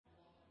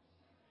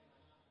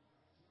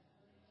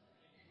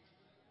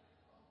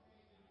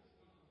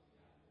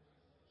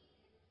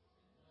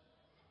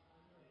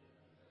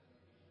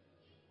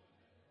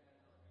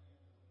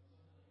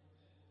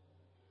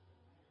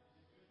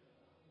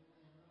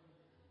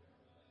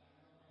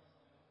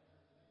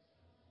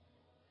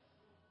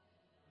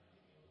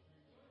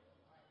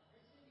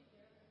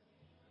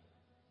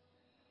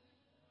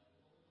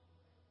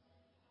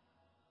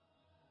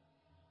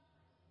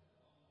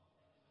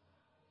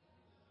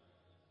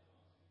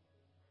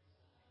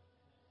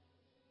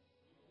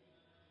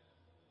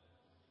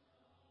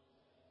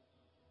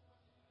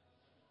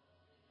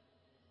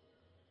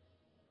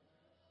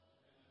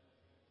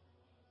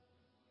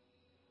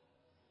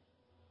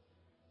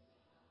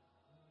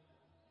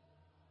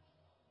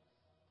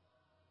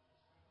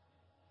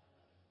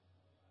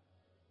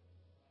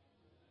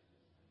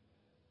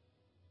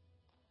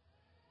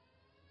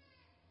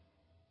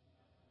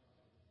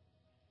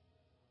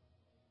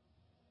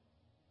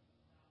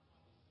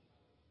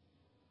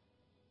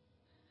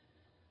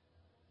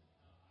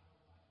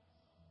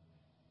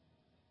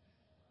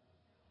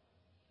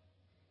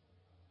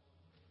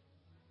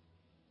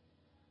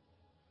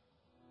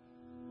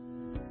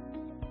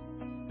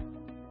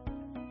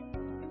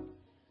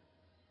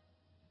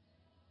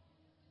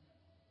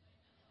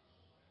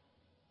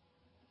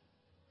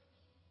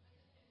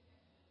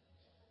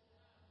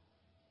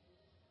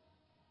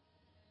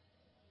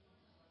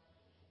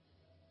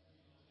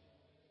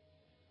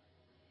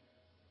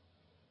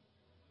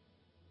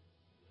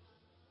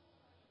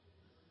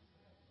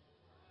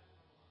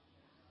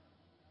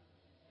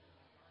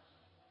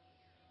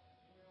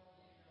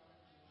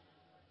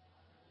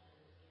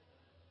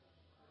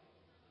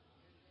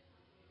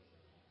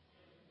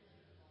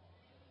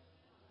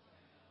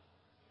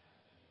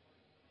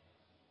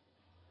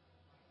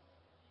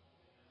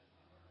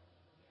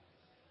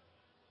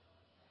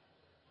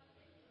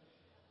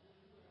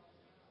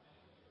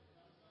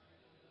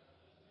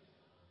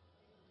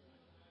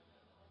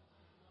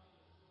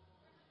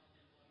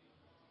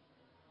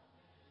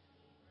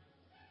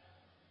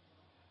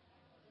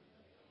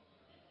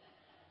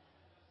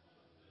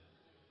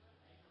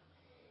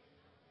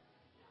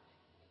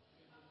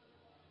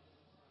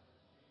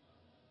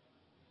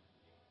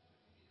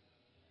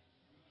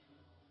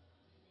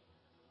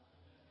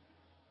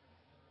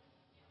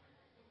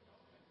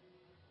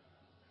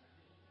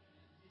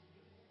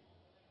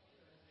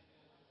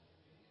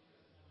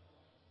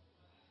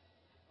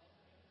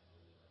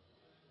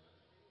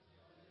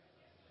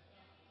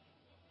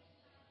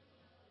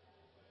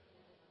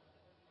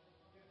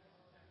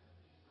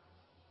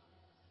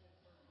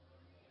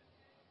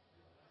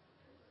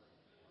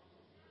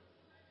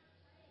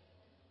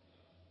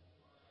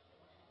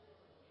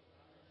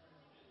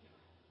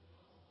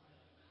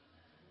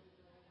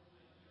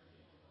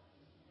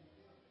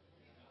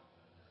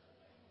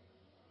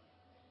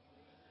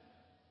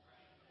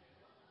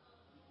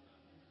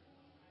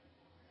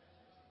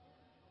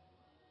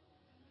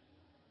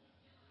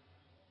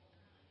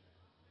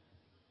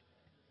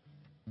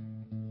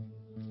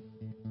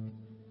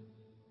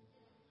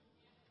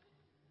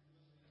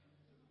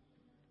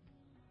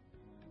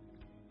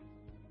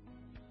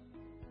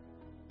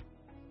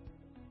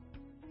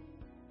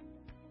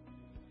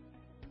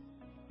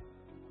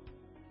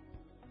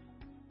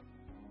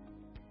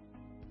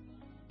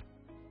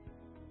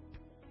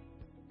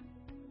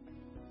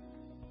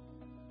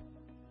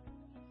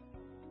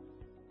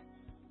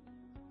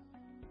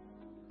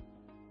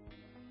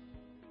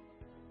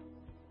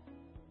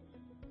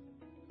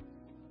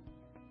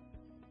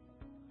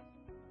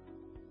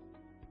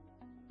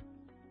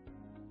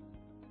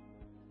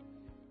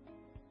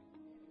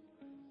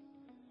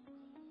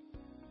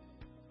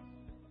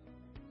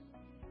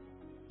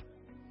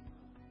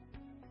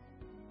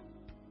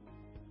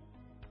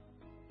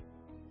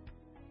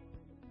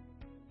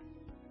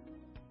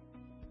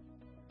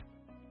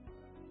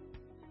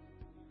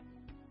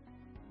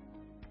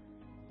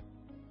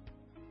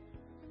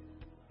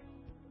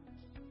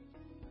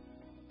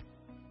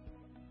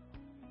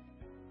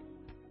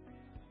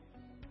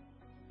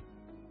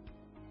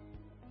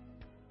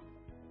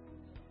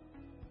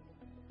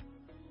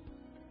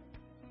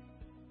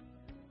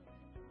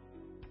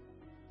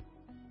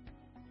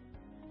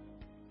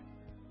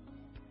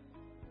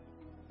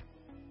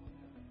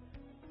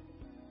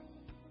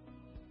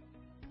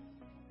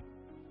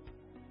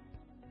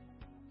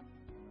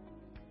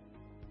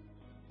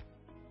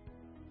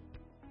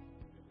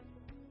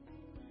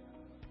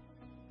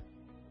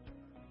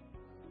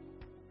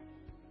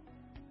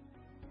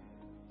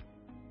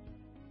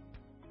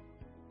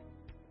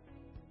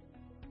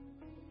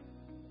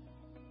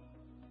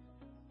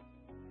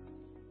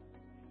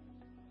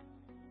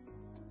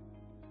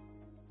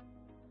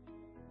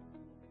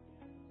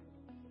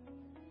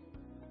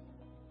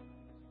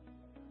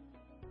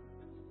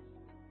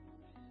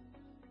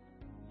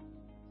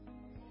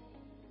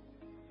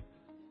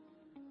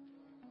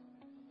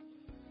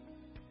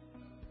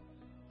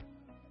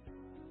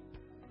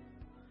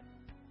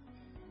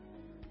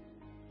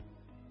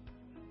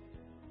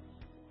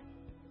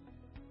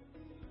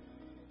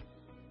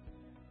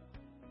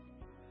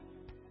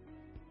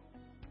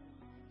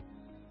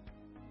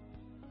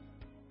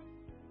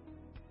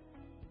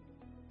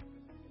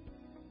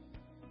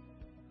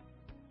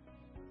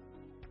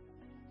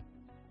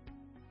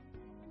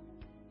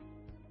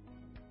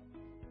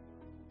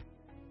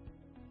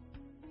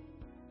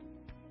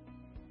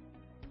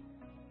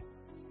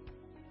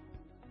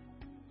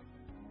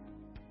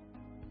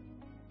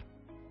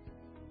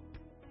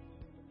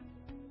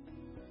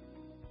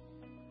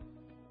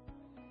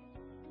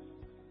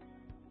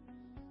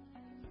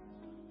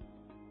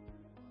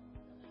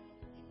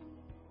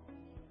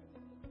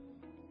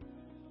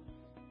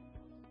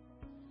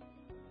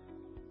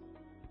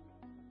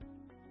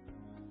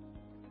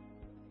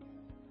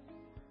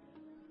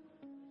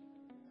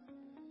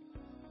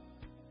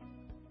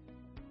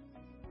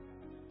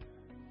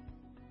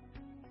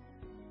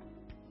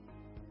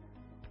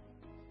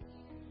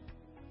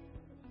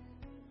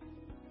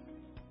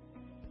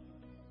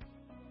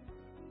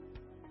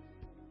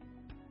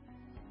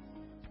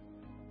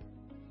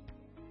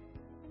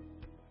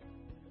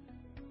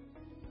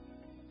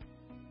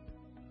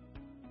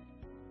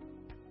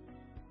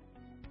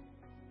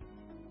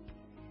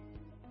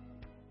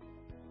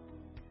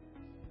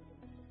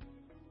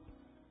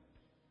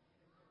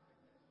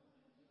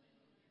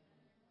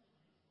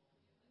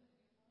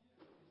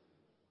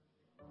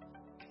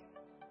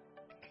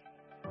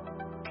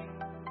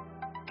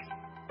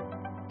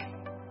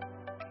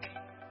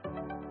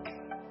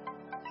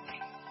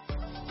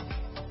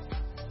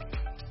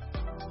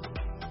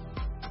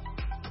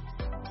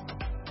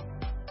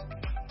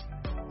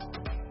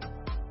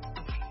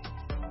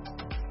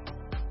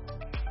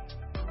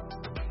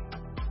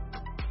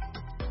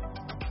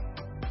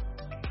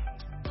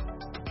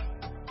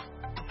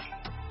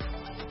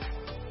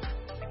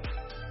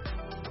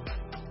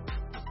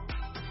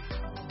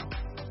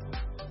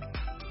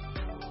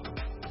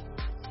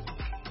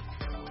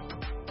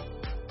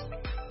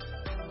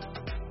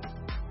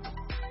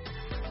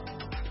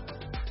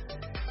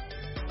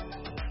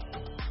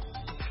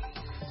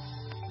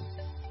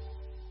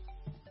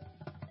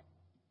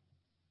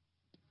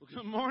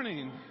Good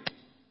morning.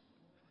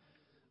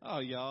 Oh,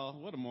 y'all,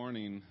 what a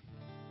morning.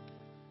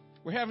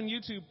 We're having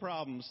YouTube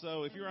problems,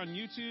 so if you're on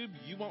YouTube,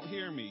 you won't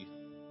hear me.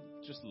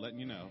 Just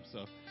letting you know.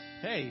 So,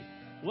 hey,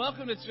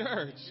 welcome to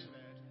church.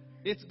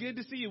 It's good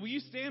to see you. Will you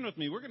stand with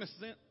me? We're going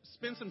to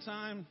spend some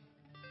time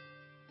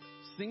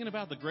singing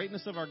about the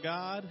greatness of our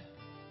God.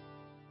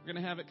 We're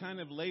going to have it kind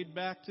of laid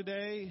back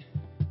today,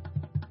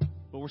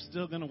 but we're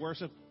still going to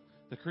worship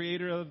the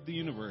creator of the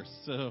universe.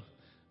 So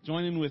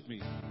join in with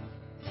me.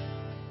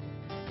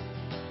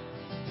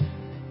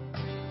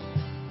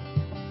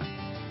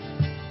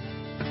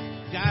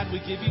 God, we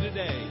give you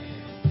today.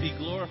 Be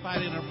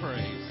glorified in our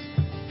praise.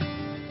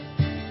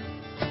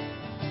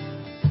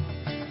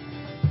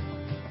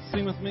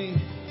 Sing with me.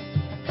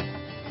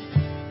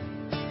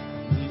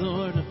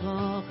 Lord of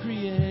all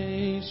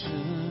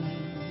creation,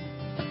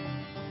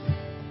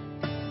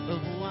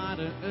 of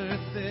water,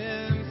 earth,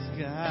 and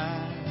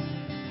sky,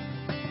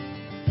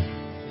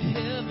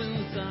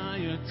 heavens are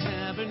your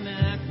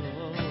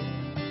tabernacle.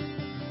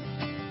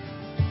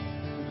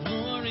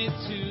 Glory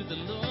to the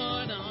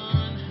Lord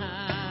on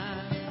high.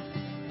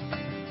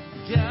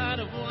 God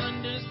of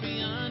wonders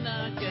beyond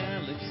our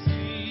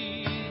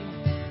galaxy,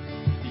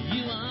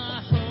 you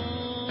are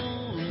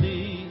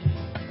holy,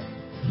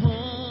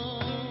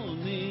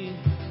 holy.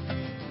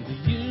 The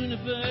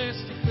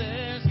universe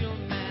declares your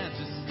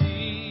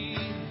majesty.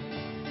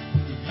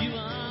 You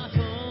are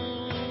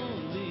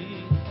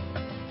holy,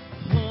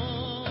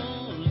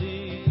 holy.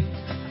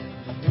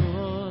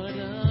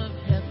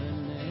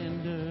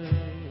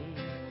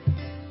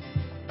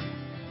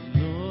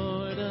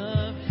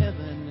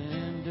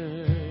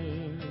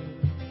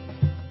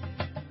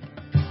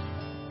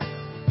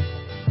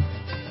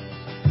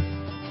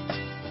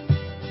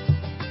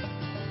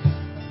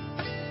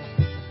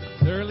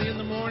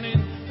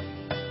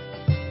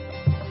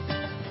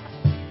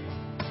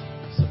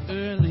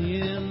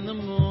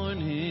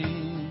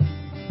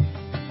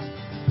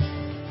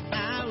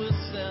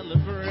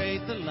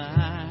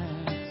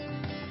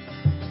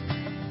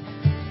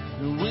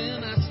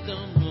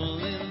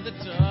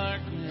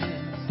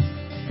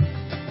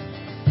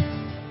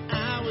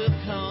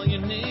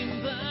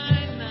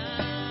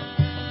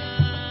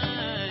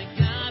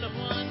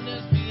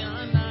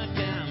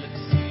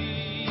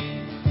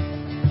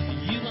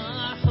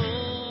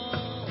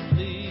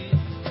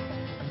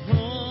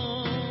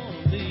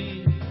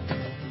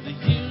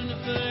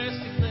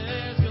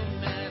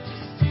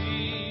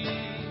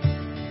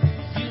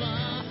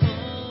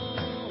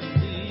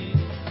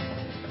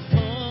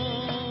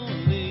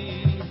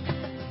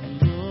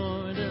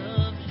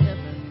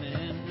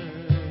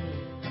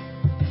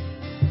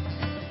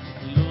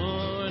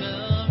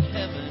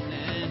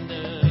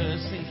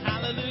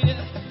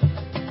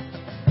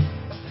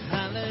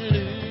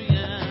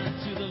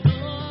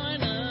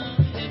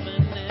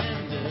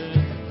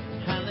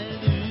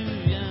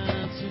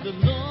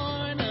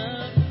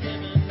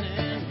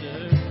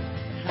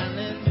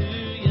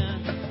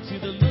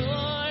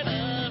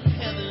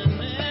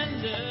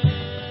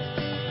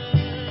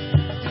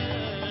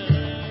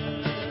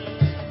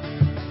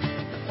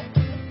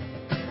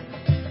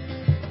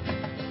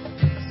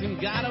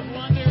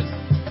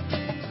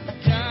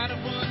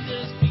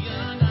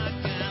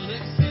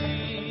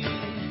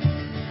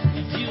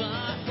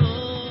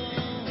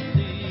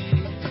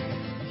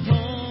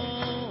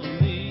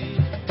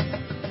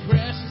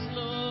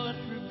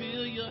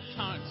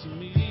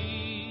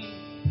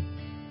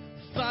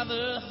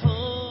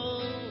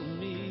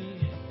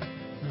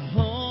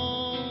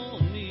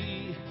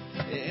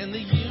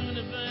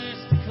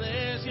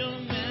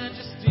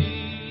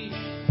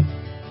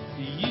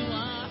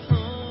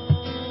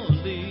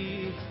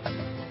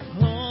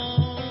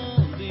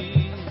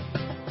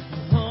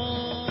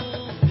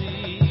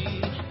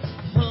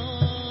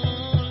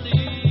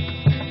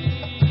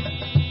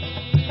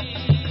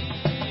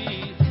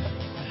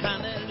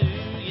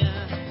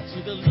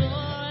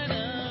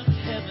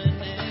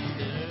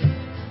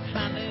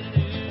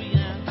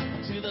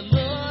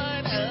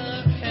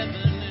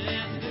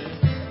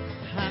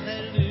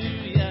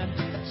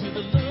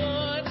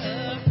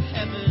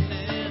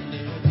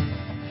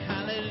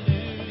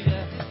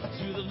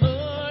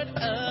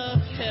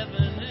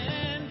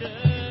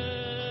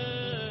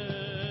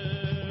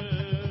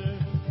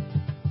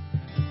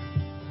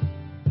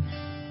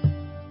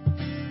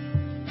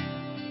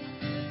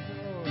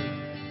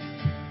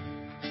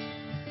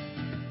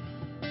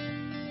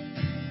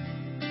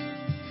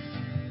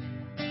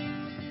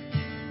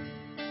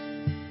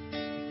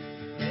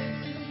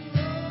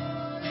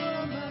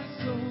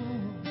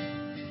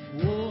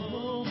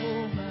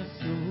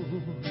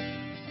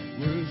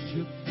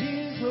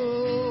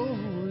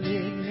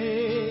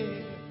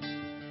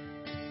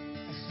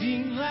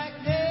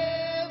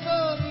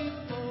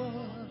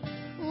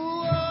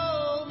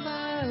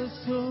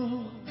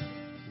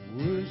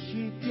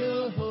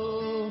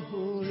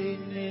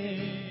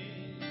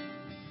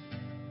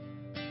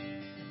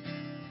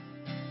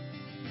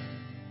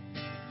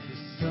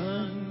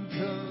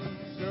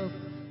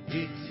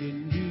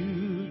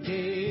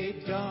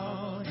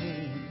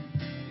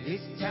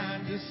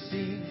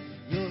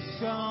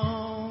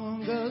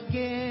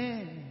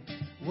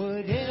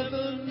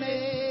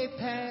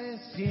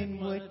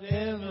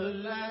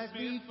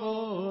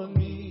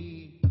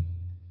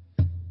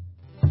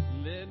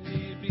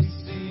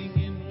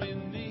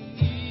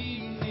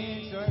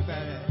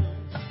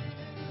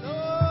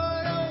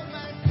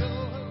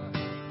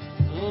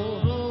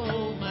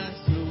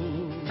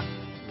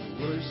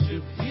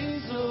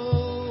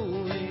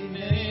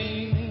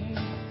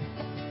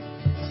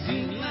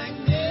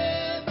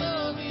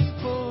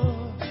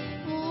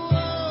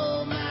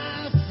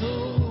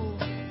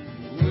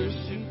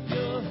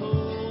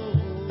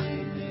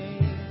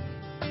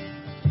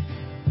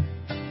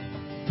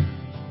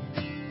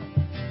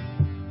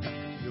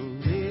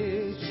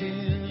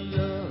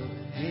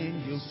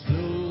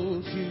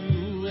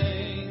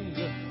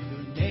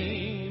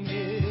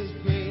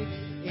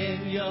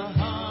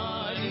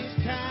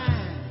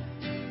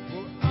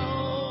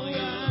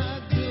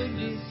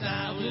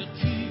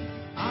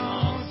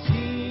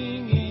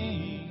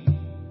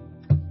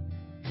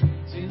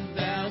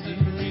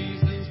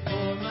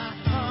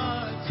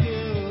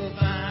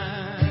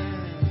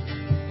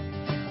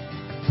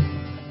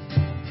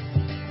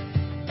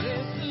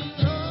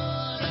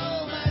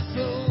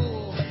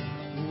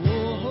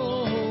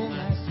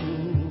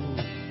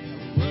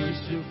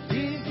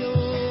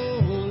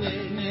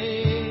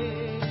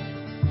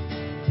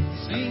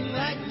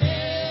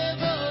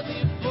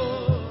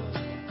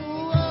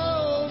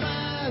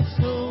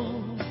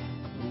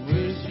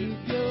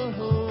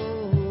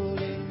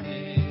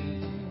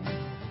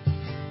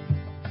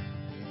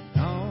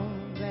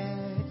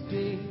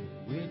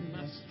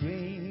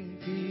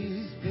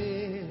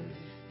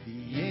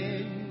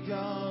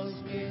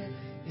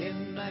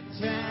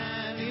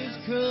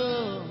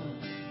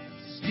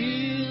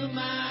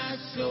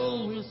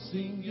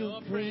 sing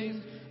your praise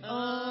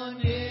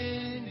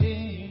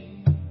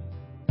unending.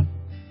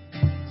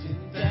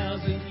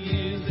 10,000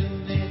 years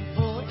and then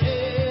forevermore.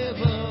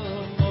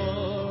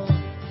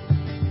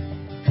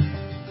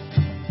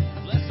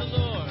 Bless the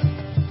Lord.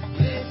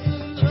 Bless the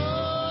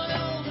Lord,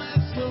 oh my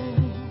soul.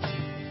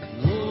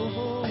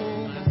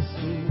 Oh, my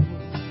soul.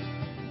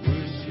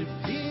 Worship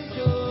His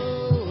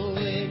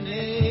holy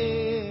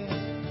name.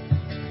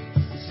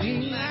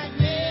 Sing like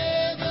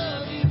never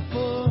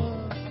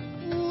before.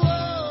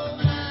 Oh,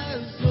 my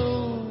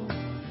soul.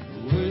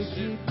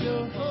 Worship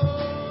your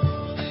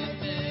holy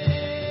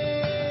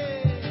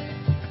name.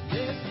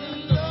 Bless the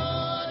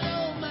Lord,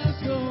 oh my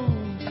soul.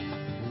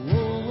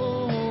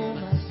 Oh,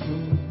 my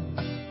soul.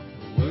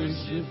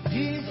 Worship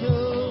His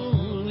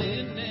holy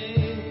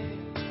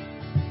name.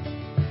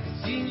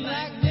 Sing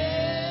like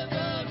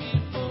never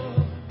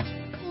before.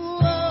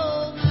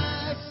 Oh,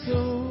 my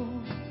soul.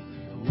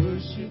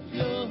 Worship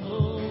your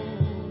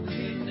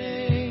holy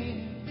name.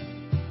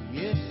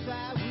 Yes, I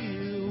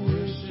will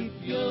worship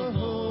your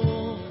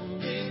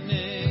holy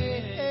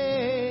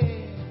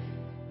name.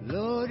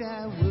 Lord,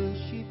 I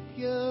worship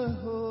your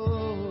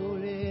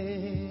holy name.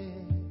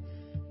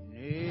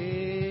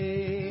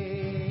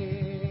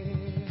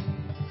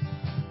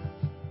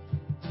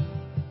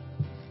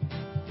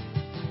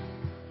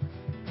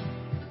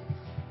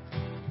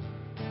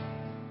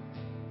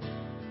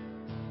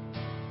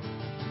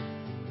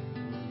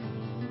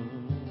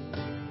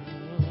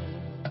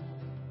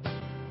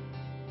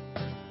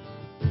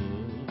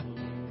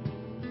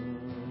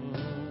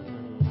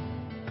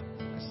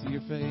 I see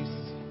your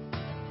face.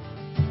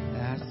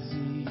 I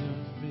see your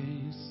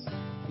face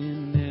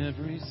in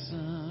every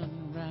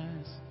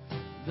sunrise.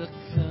 The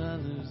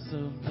colors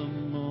of the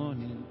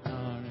morning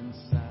are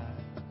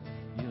inside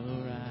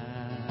your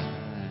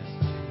eyes.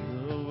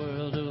 The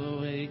world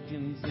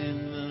awakens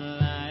in the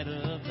light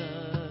of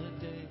the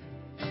day.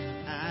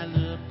 I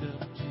look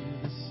up to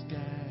the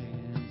sky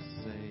and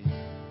say,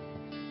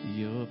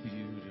 you're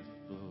beautiful.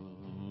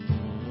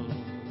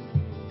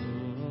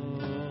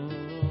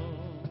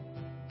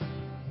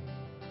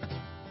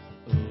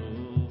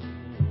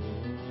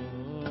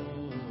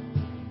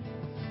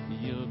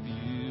 You're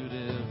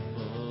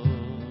beautiful.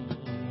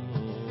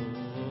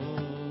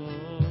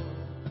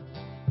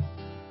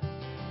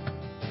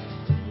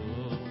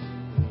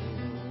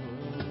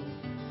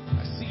 I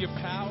see your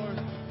power.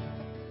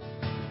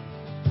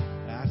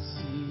 I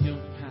see your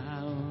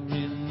power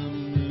in the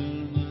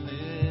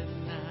moonlit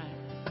night,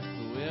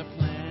 where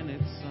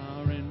planets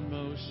are in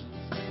motion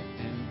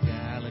and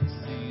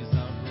galaxies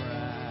are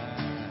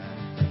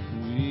bright.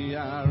 We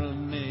are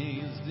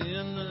amazed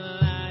in the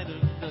light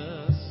of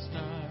the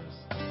stars.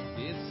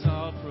 It's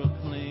all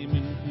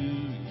proclaiming who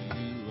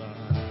you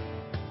are.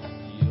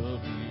 You're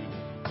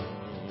beautiful.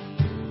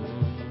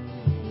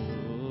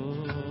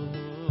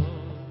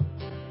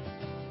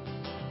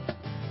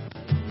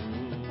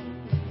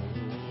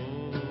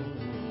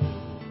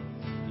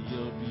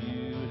 You're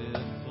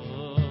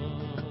beautiful.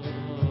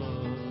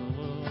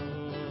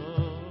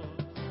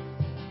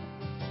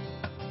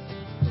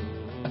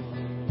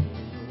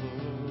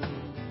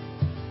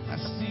 I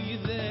see you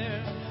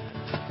there.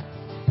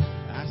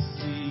 I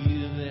see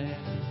you there,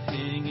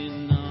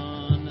 hanging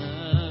on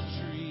a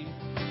tree.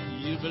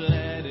 You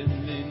bled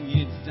and then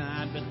you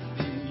died, but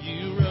then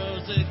you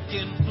rose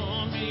again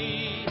for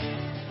me.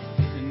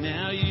 And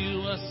now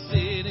you are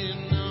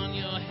sitting on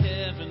your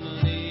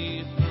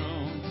heavenly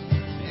throne,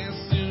 and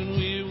soon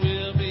we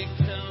will be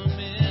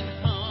coming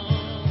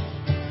home.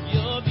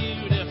 You're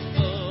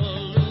beautiful.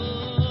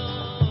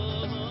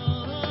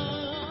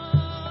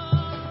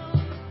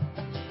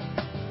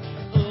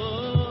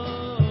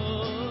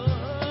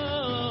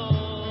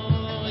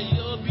 Oh,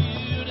 you're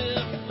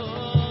beautiful.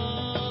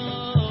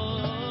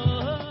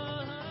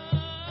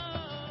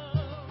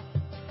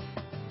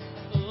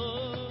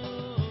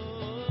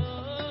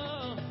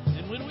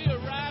 And when we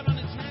arrive on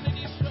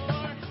eternity's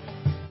shore,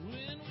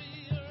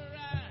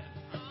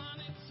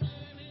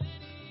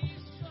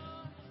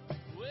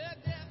 where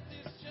death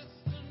is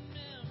just a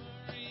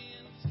memory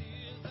and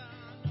tears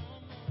are no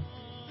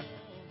more,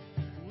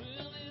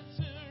 we'll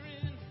enter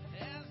in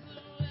as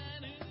the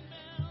wedding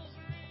bells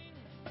ring.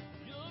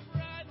 Your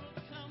bride will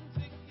come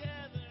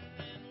together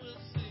and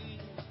we'll sing.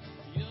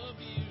 You're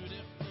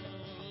beautiful.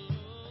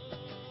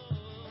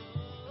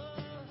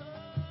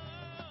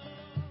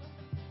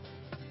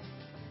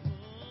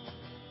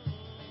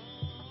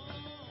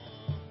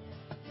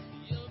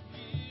 You're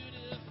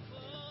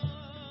beautiful.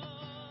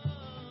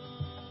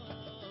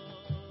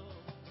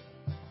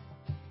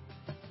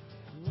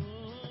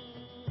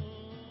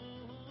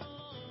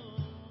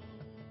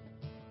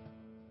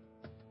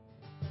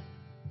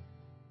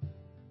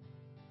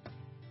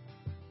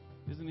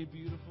 Isn't he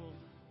beautiful?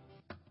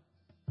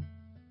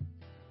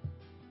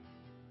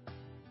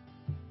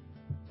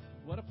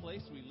 What a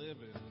place we live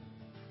in.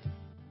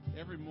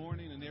 Every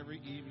morning and every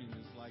evening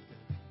is like a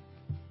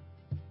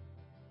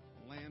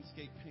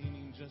landscape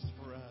painting just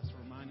for us,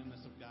 reminding us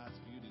of God's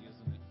beauty,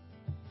 isn't it?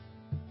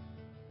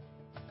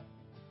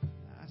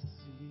 I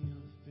see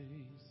your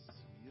face,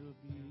 you're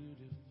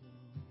beautiful.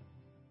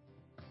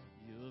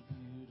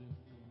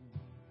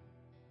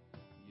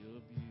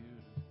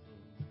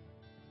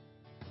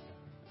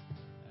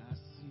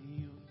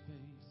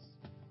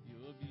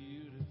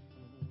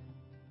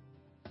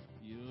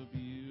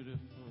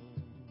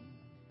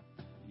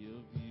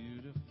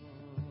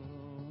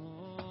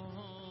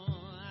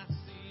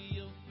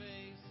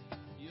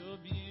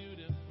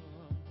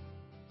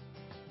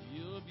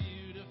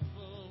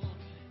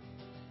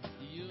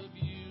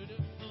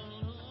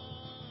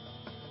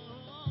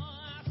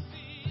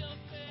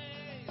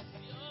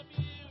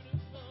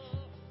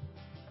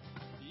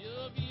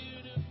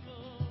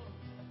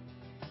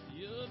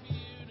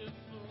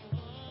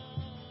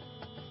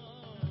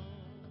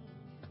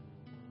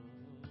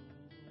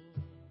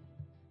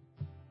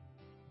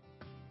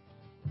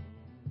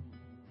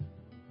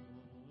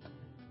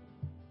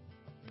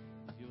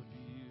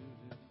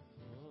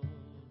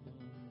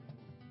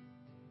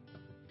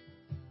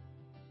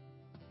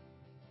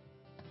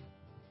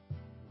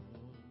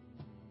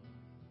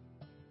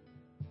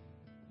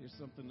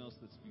 something else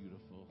that's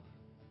beautiful.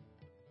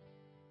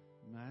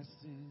 My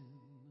sin,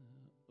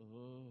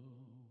 oh,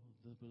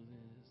 the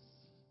bliss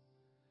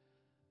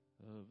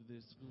of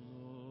this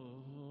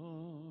glorious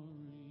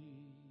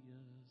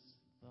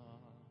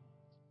thought.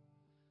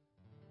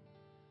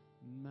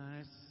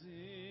 My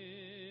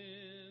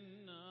sin,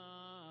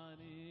 not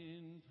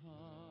in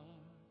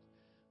part,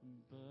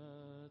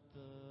 but the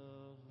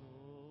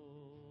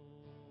whole,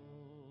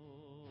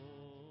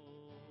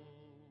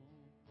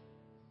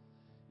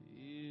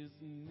 is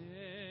nailed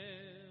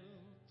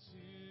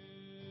to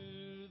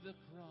the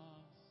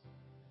cross,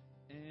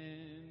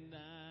 and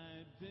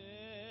I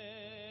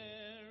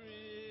bear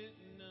it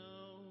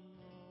no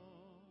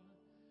more.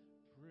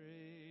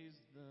 Praise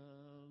the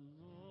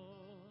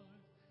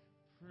Lord,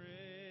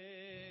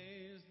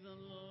 praise the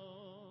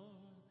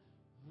Lord,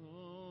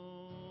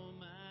 oh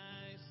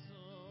my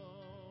soul.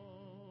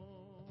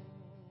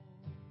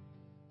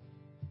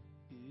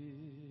 It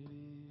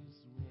is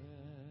well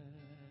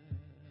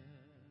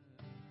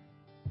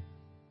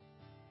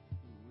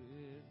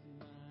with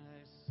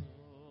my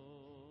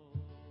soul.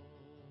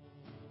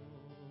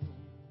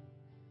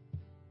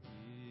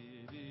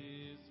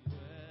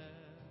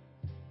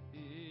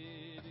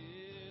 It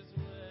is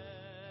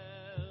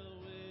well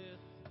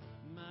with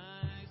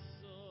my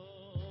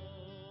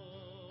soul.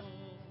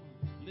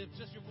 Lift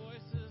just your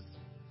voices.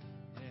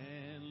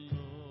 And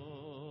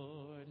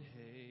Lord,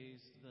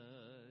 haste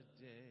the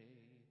day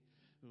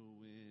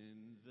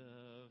when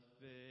the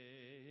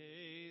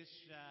face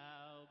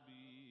shall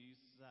be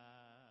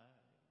sight,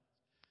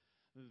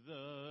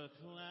 the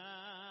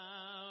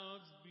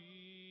clouds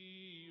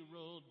be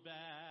rolled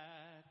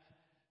back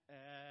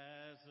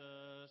as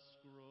a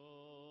scroll,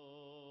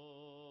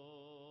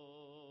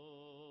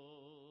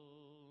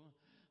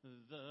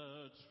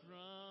 the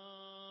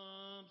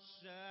trump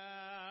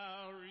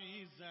shall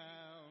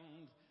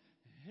resound,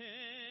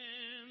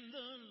 and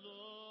the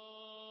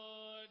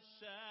Lord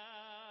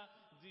shall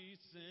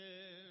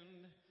descend.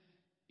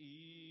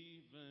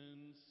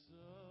 Even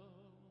so,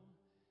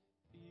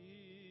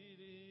 it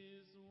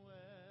is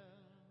well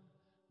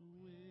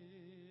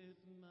with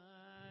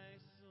my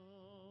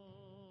soul.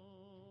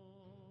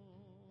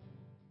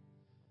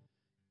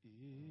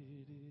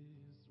 It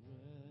is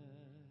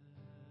well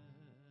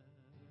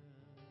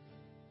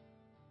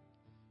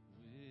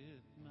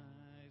with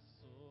my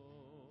soul.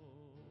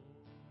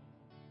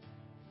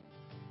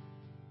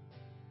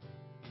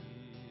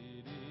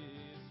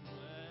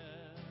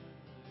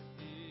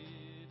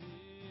 It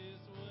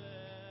is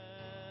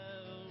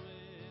well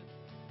with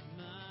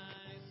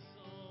my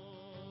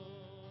soul.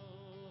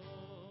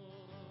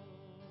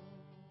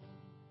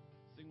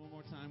 Sing one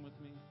more time with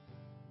me.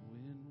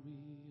 When we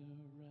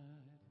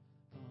arrive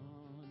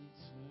on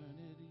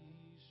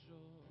eternity's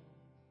shore,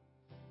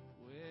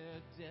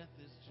 where death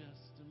is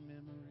just a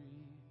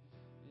memory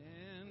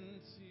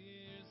and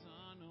tears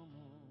are no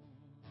more,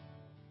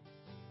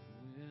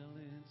 we'll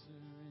enter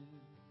in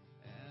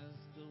as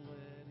the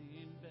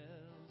wedding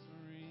bells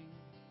ring.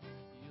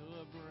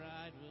 Your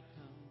bride will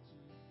come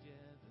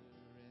together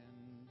and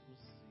we'll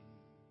sing,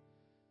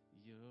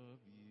 you're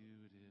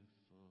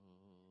beautiful.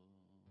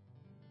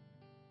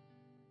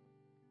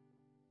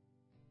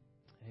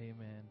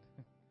 Amen.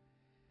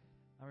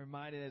 I'm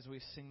reminded as we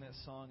sing that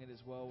song, It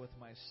Is Well With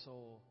My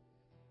Soul,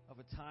 of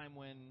a time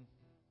when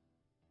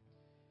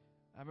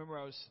I remember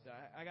I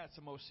got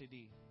some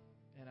OCD,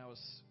 and I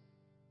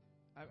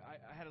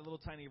had a little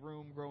tiny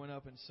room growing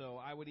up, and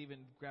so I would even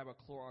grab a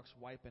Clorox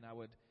wipe and I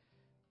would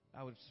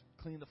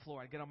clean the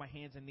floor. I'd get on my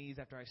hands and knees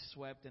after I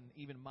swept and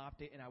even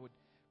mopped it, and I would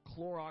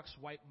Clorox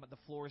wipe the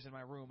floors in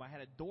my room. I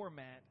had a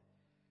doormat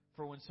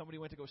for when somebody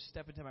went to go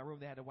step into my room,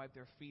 they had to wipe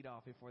their feet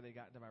off before they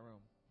got into my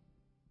room.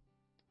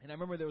 And I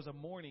remember there was a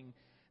morning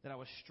that I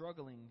was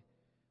struggling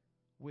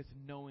with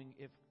knowing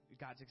if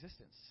God's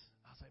existence.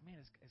 I was like, man,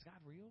 is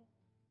God real?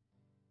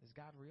 Is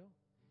God real?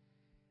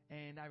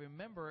 And I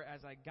remember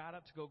as I got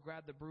up to go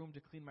grab the broom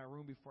to clean my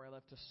room before I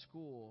left to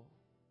school,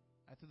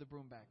 I threw the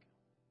broom back.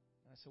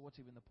 And I said, what's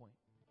even the point?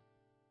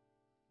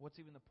 What's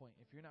even the point?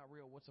 If you're not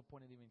real, what's the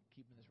point of even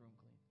keeping this room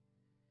clean?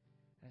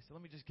 And I said,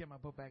 let me just get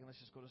my book bag and let's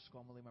just go to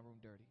school. I'm going to leave my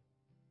room dirty.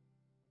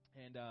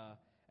 And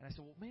I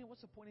said, well, man, what's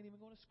the point in even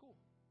going to school?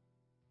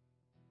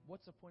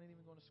 What's the point in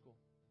even going to school?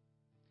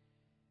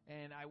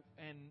 And I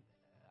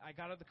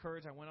got up the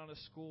courage. I went on to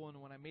school, and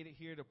when I made it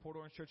here to Port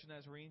Orange Church of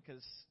Nazarene,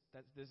 because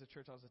there's a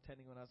church I was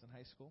attending when I was in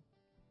high school,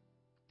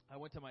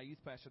 I went to my youth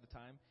pastor at the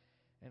time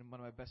and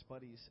one of my best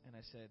buddies, and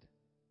I said,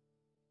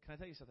 can I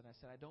tell you something? I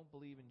said, I don't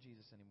believe in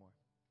Jesus anymore.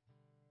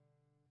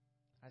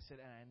 I said,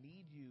 and I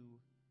need you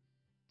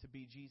to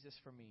be Jesus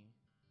for me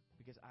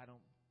because I don't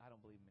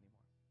believe him anymore.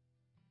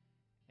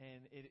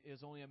 And it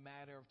was only a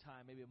matter of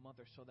time, maybe a month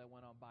or so that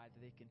went on by,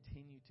 that they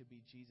continued to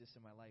be Jesus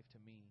in my life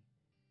to me.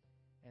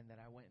 And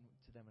then I went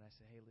to them and I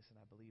said, hey, listen,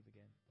 I believe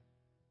again.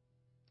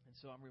 And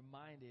so I'm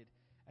reminded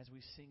as we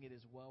sing It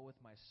Is Well With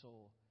My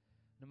Soul,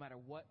 no matter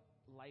what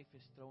life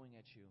is throwing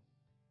at you,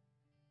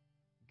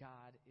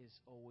 God is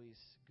always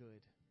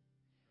good.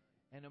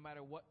 And no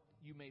matter what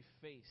you may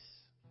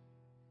face,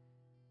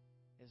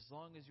 as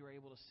long as you're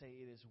able to say,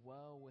 it is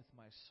well with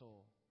my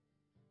soul,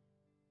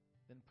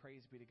 then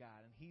praise be to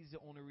God. And He's the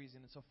only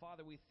reason. And so,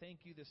 Father, we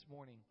thank you this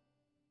morning.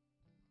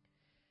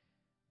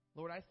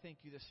 Lord, I thank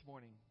you this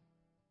morning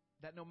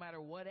that no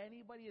matter what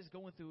anybody is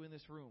going through in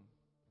this room,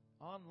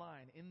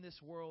 online, in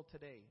this world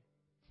today,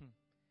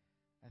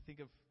 I think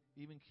of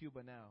even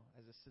Cuba now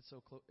as it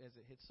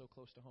hits so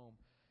close to home.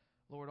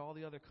 Lord, all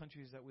the other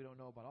countries that we don't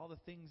know about, all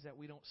the things that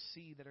we don't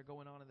see that are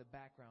going on in the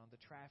background, the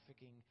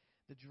trafficking,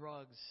 the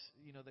drugs,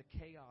 the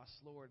chaos,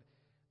 Lord,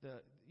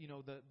 the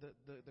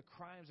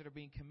crimes that are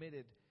being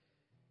committed.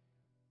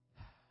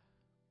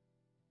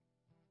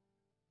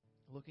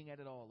 Looking at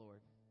it all, Lord.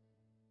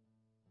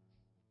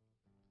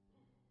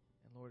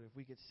 And Lord, if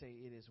we could say,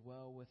 it is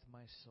well with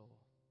my soul.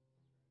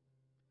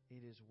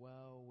 It is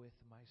well with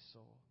my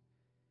soul.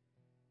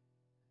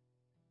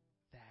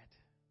 That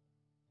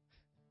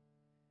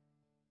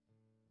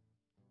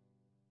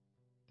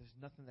there's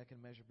nothing that can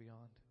measure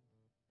beyond.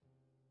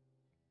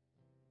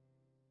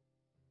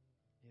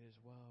 It is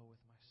well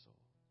with my soul.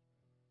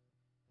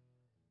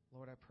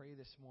 Lord, I pray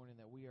this morning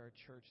that we are a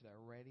church that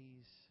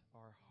readies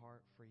our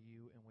heart for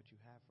you and what you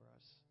have for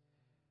us.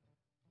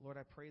 Lord,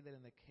 I pray that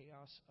in the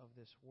chaos of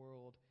this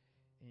world,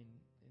 in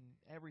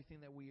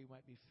everything that we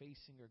might be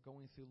facing or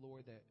going through,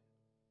 Lord,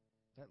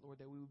 Lord,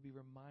 that we would be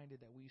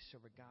reminded that we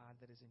serve a God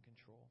that is in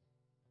control.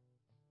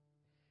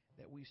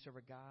 That we serve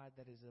a God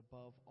that is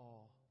above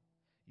all.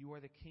 You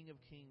are the King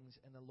of kings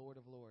and the Lord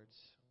of lords.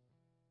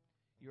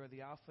 You are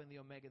the Alpha and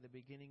the Omega, the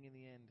beginning and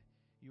the end.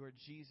 You are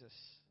Jesus,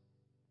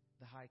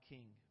 the High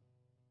King.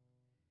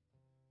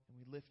 And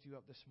we lift you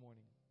up this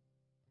morning.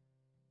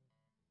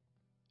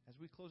 As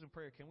we close in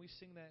prayer, can we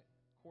sing that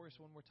chorus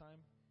one more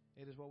time?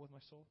 It is well with my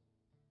soul.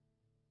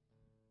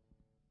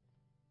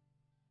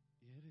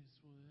 It is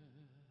well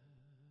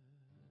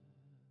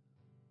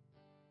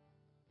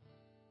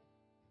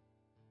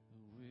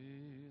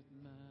with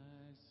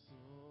my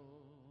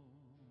soul.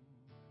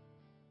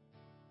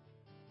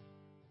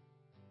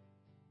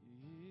 It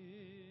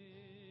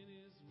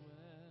is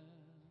well.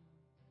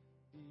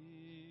 It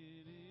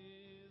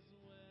is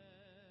well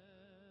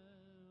with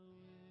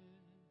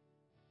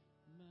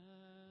my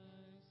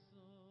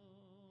soul.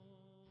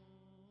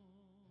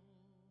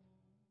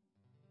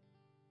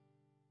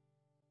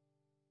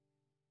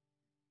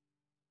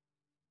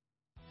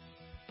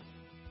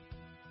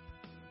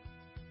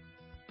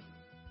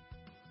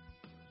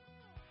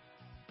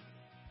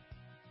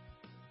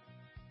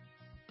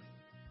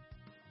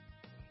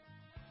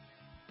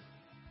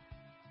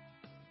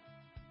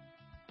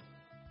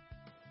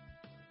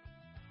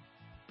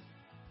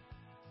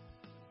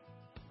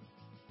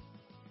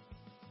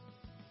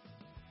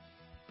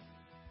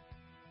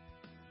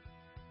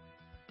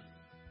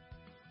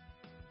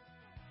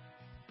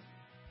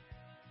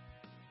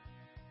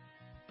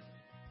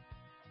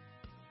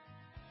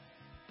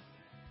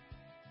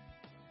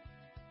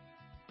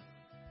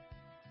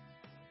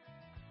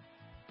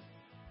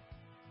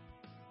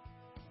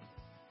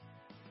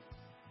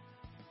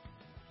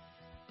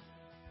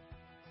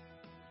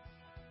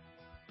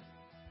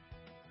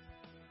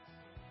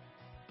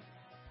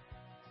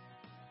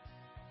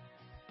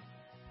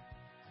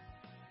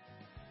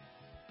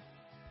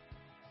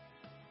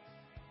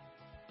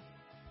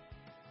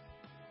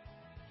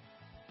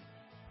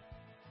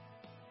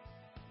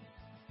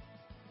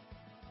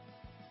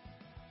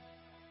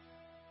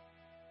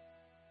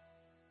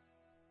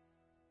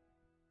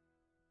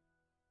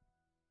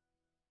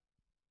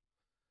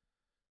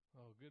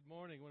 Oh, good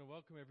morning. I want to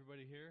welcome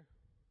everybody here.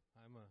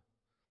 I'm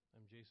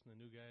Jason, the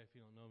new guy, if you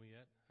don't know me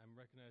yet. I'm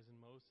recognizing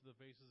most of the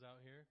faces out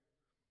here,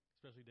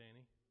 especially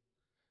Danny.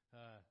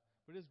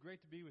 But it's great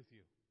to be with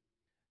you.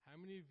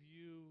 How many of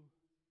you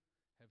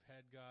have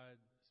had God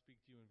speak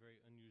to you in very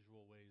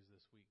unusual ways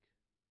this week?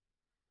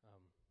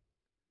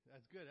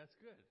 That's good.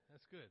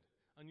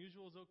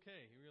 Unusual is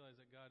okay. You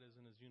realize that God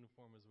isn't as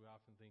uniform as we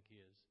often think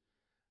He is.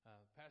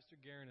 Pastor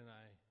Garen and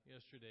I,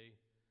 yesterday,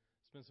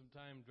 spent some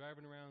time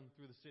driving around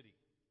through the city.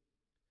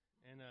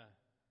 And I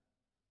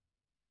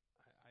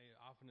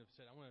often have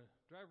said, I want to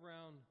drive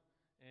around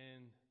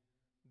and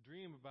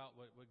dream about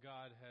what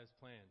God has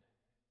planned.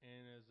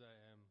 And as I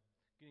am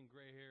getting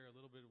gray hair, a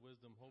little bit of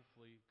wisdom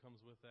hopefully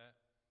comes with that.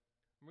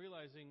 I'm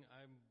realizing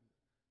I'm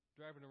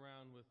driving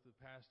around with the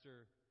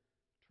pastor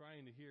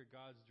trying to hear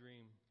God's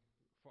dream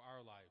for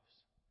our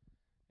lives.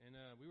 And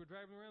we were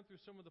driving around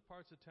through some of the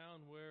parts of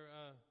town where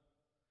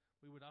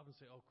we would often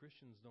say, oh,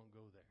 Christians don't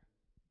go there.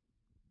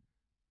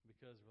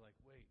 Because we're like,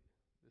 wait,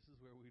 this is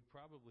where we'd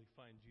probably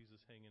find Jesus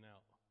hanging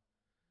out.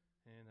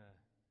 And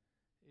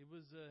it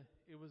was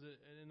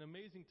an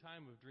amazing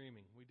time of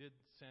dreaming. We did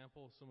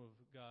sample some of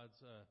God's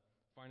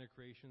finer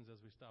creations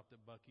as we stopped at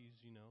Buc-ee's,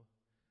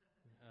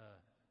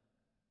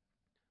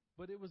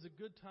 But it was a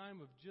good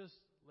time of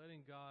just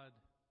letting God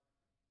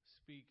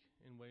speak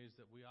in ways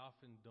that we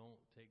often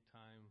don't take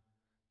time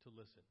to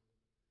listen.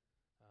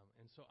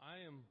 And so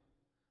I'm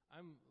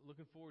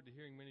looking forward to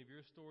hearing many of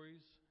your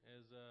stories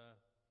as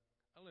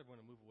I don't ever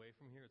want to move away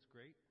from here. It's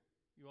great.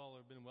 You all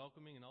have been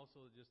welcoming, and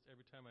also just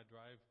every time I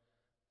drive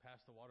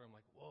past the water, I'm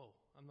like, whoa,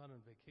 I'm not on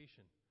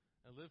vacation.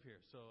 I live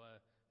here. So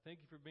thank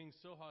you for being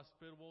so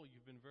hospitable.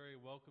 You've been very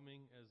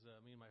welcoming as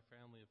me and my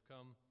family have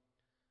come.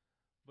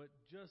 But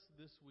just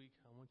this week,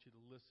 I want you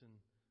to listen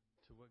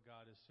to what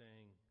God is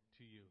saying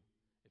to you.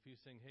 If he's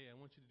saying, hey, I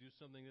want you to do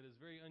something that is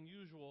very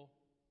unusual,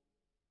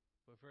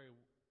 but very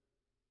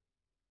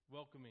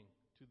welcoming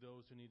to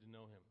those who need to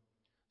know him.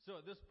 So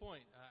at this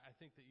point, I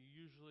think that you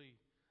usually,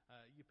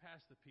 you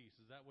pass the peace.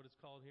 Is that what it's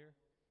called here?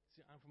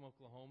 See, I'm from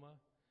Oklahoma.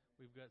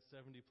 We've got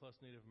 70-plus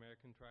Native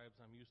American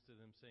tribes. I'm used to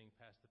them saying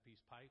pass the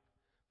peace pipe.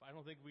 But I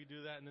don't think we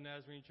do that in the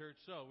Nazarene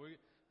church. So we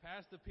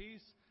pass the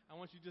peace. I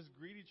want you to just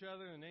greet each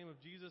other in the name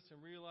of Jesus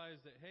and realize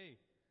that, hey,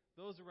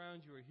 those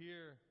around you are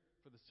here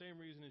for the same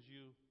reason as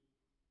you,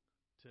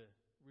 to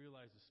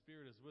realize the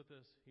Spirit is with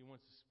us. He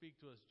wants to speak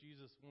to us.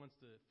 Jesus wants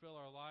to fill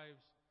our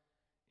lives.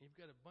 And you've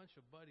got a bunch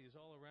of buddies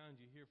all around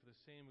you here for the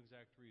same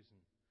exact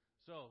reason.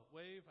 So,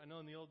 wave. I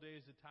know in the old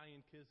days,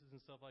 Italian kisses and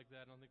stuff like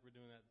that. I don't think we're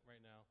doing that right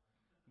now.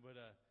 But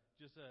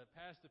just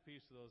pass the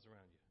peace to those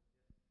around you.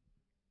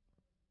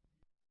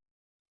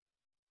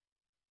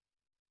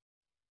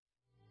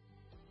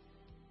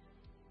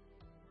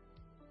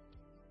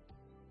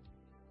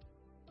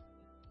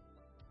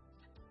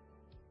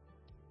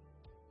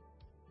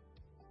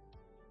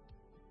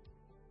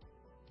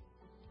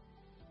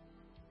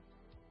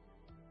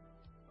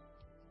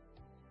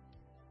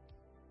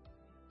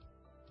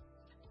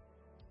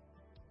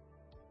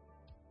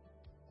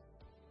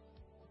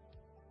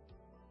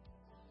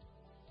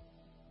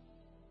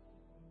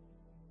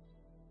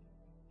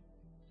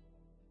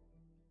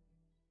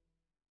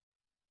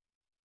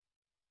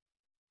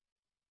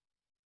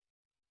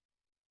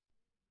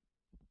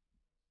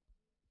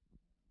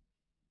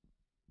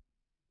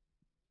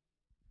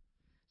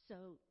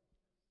 So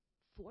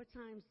 4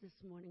 times this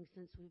morning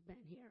since we've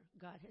been here,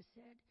 God has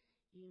said,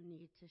 you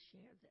need to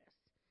share this.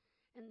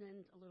 And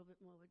then a little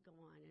bit more would go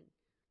on, and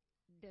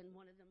then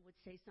one of them would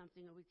say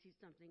something or we'd see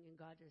something, and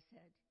God has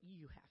said,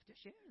 you have to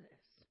share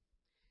this.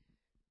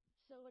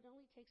 So it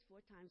only takes 4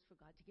 times for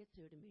God to get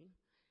through to me.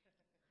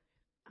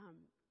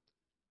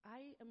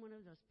 I am one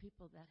of those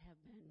people that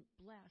have been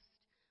blessed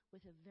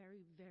with a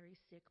very, very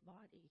sick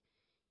body.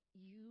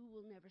 You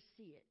will never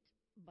see it,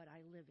 but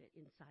I live it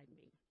inside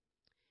me.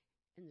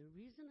 And the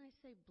reason I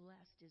say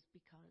blessed is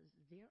because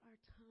there are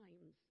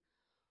times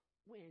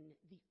when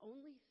the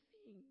only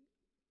thing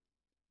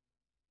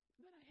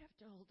that I have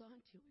to hold on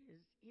to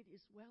is, it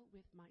is well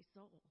with my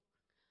soul.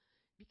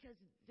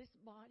 Because this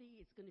body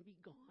is going to be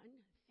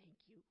gone. Thank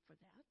you for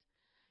that.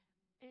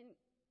 And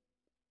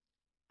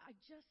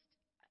I'm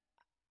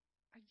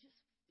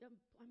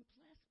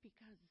blessed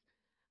because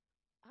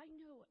I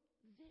know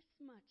this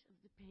much of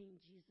the pain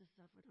Jesus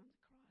suffered on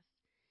the cross.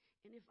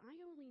 And if I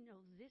only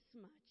know this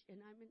much,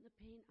 and I'm in the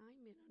pain I'm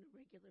in on a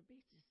regular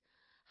basis,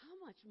 how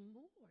much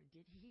more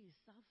did he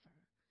suffer?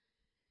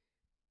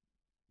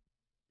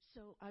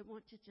 So I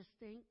want to just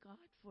thank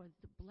God for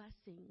the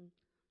blessing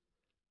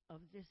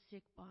of this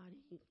sick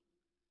body.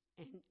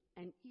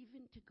 And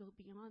even to go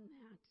beyond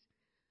that,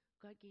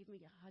 God gave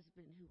me a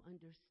husband who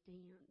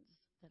understands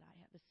that I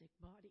have a sick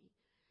body.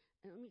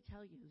 And let me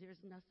tell you,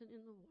 there's nothing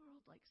in the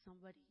world like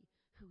somebody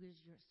who is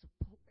your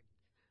support,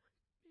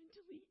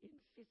 mentally and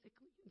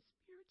physically and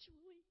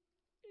spiritually.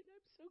 And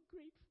I'm so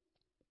grateful.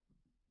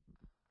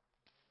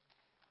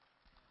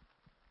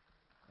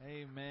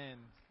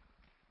 Amen.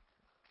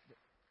 The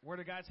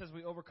Word of God says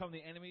we overcome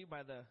the enemy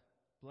by the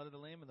blood of the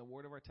Lamb and the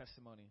word of our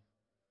testimony.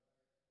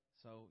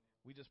 So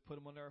we just put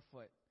him under our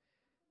foot.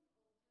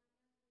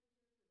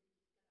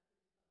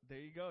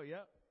 There you go.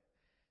 Yep.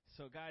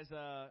 So guys,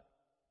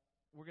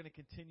 we're going to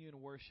continue in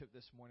worship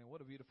this morning.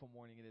 What a beautiful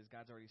morning it is.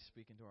 God's already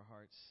speaking to our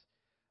hearts.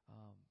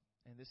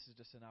 And this is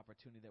just an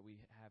opportunity that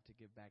we have to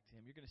give back to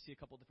him. You're going to see a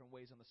couple different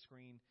ways on the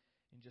screen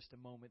in just a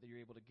moment that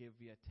you're able to give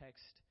via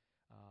text.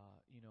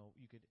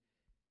 You could,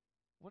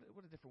 what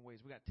are different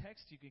ways? We got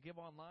text. You can give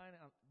online,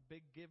 a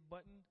big give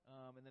button.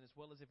 And then as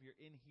well as if you're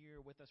in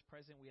here with us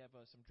present, we have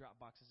some drop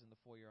boxes in the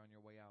foyer on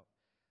your way out.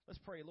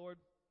 Let's pray. Lord,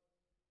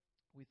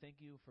 we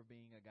thank you for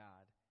being a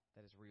God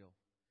that is real,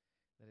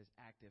 that is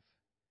active,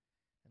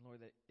 and Lord,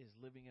 that is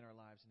living in our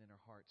lives and in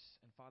our hearts.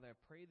 And Father, I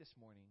pray this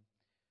morning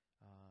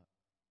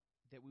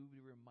that we would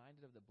be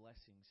reminded of the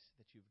blessings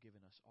that you've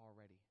given us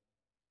already.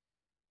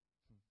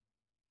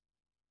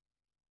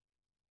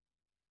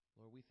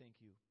 Lord, we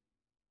thank you.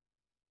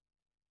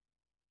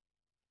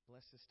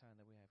 Bless this time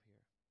that we have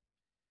here.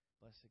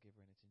 Bless the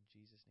giver, and it's in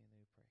Jesus' name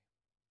that we pray.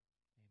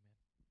 Amen.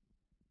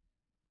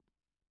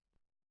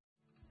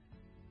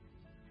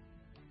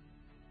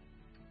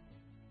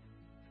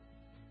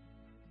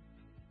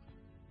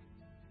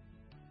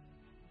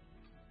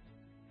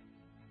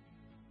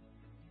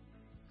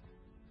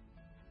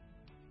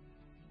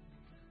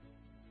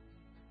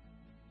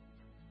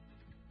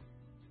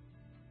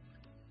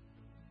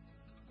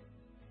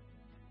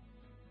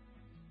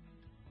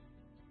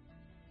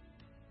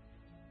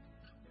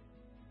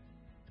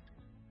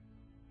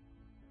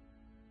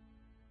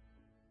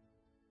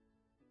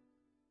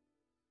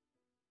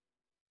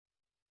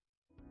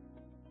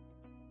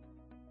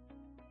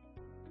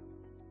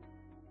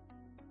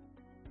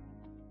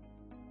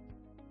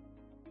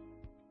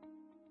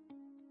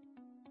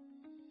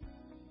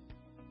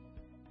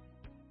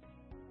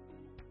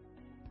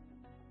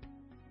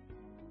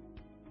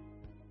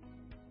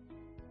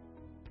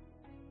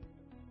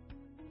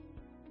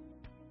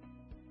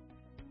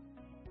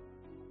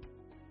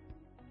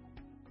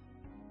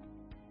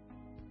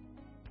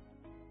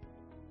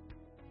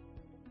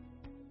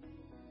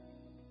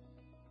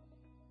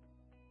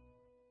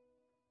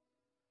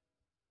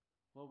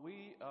 Well,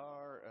 we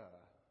are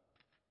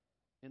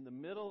in the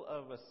middle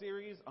of a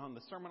series on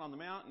the Sermon on the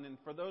Mount. And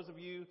for those of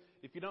you,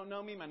 if you don't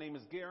know me, my name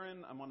is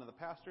Garen. I'm one of the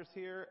pastors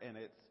here, and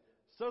it's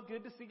so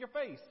good to see your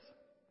face.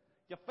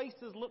 Your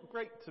faces look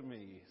great to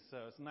me, so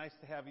it's nice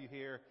to have you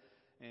here.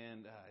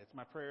 And it's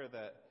my prayer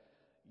that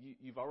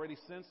you've already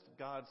sensed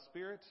God's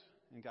Spirit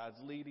and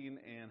God's leading,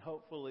 and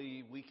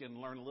hopefully we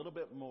can learn a little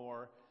bit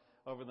more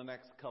over the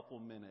next couple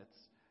minutes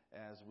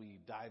as we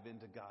dive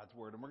into God's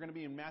Word. And we're going to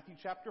be in Matthew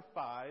chapter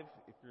 5.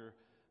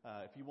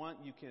 If you want,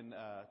 you can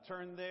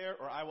turn there,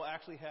 or I will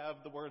actually have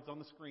the words on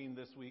the screen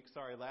this week.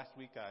 Sorry, last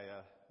week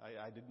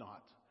I did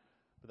not,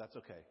 but that's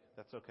okay.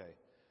 That's okay.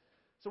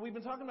 So we've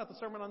been talking about the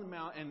Sermon on the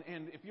Mount,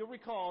 and if you'll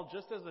recall,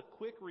 just as a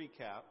quick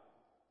recap,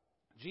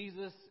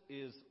 Jesus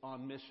is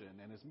on mission,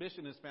 and his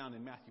mission is found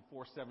in Matthew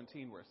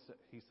 4:17, where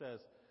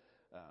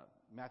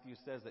Matthew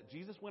says that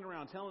Jesus went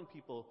around telling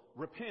people,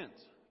 repent,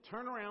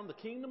 turn around, the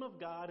kingdom of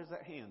God is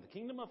at hand. The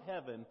kingdom of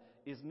heaven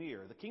is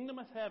near. The kingdom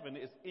of heaven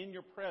is in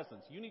your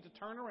presence. You need to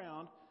turn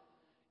around.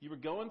 You were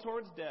going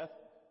towards death,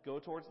 go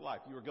towards life.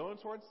 You were going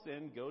towards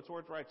sin, go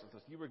towards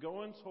righteousness. You were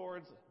going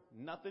towards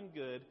nothing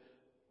good,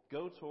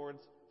 go towards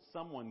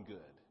someone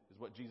good, is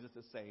what Jesus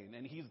is saying.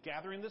 And he's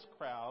gathering this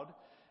crowd,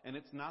 and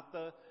it's not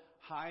the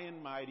high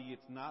and mighty.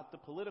 It's not the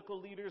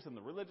political leaders and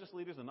the religious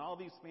leaders and all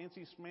these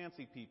fancy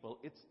schmancy people.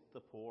 It's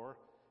the poor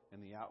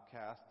and the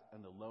outcast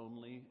and the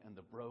lonely and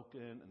the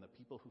broken and the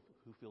people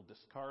who feel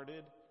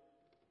discarded.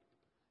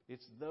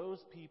 It's those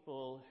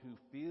people who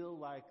feel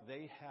like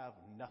they have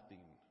nothing.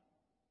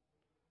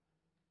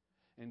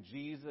 And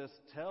Jesus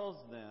tells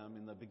them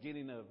in the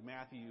beginning of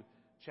Matthew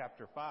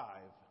chapter 5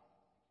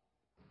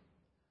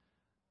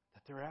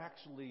 that they're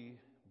actually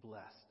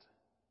blessed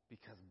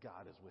because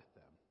God is with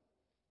them.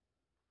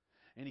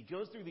 And he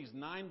goes through these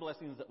 9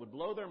 blessings that would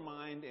blow their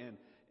mind,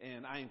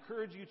 and I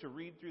encourage you to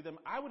read through them.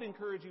 I would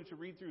encourage you to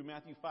read through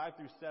Matthew 5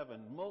 through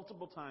 7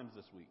 multiple times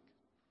this week.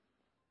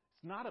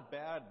 It's not a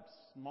bad,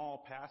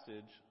 small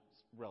passage,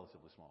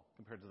 relatively small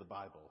compared to the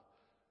Bible,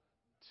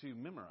 to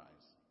memorize.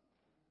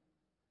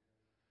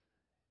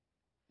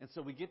 And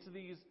so we get to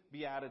these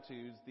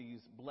Beatitudes,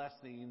 these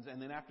blessings,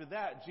 and then after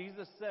that,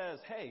 Jesus says,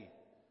 hey,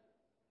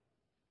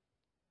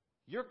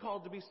 you're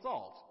called to be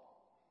salt.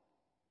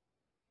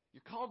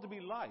 You're called to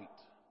be light.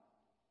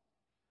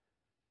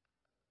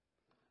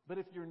 But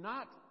if you're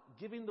not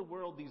giving the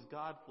world these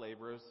God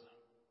flavors,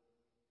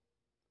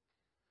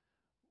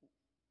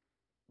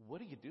 what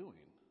are you doing?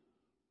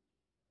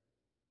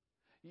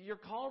 You're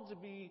called to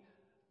be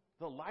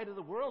the light of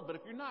the world, but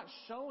if you're not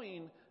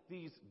showing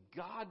these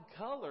God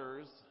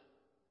colors,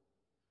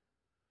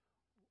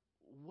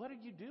 what are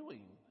you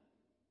doing?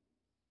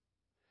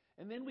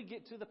 And then we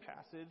get to the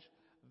passage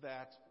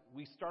that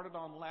we started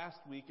on last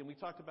week, and we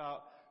talked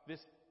about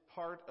this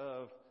part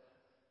of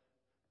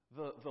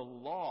the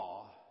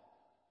law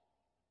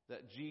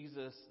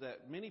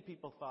that many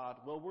people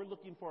thought, well, we're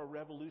looking for a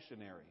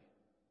revolutionary.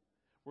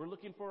 We're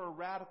looking for a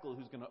radical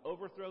who's going to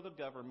overthrow the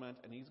government,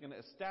 and he's going to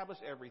establish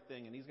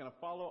everything, and he's going to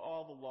follow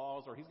all the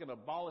laws, or he's going to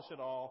abolish it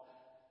all.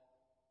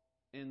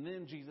 And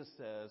then Jesus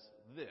says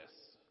this.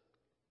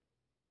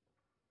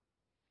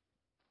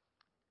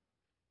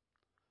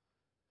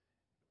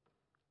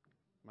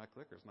 My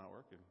clicker's not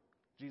working.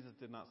 Jesus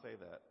did not say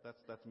that.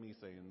 That's me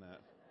saying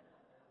that.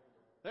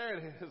 There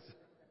it is.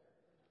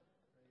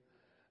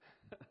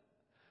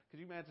 Could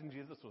you imagine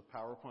Jesus with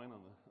PowerPoint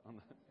on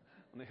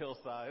the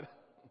hillside?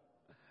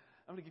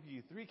 I'm going to give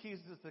you 3 keys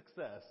to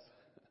success.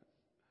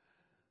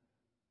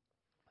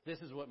 This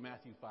is what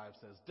Matthew 5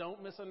 says.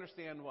 Don't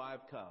misunderstand why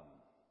I've come.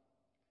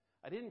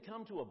 I didn't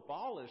come to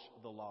abolish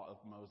the law of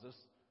Moses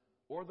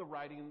or the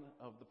writing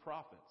of the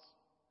prophets.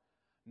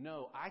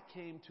 No, I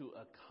came to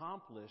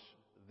accomplish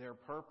their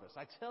purpose.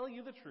 I tell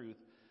you the truth,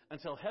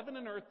 until heaven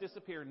and earth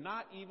disappear,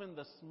 not even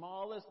the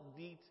smallest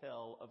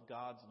detail of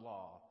God's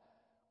law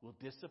will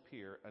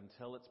disappear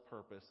until its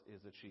purpose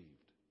is achieved.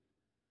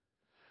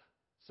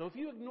 So if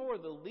you ignore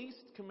the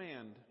least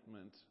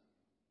commandment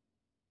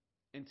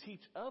and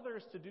teach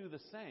others to do the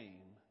same,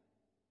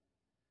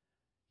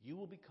 you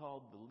will be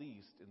called the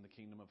least in the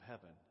kingdom of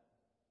heaven.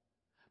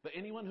 But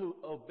anyone who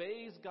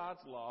obeys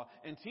God's law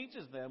and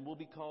teaches them will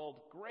be called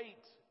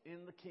great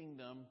in the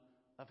kingdom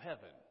of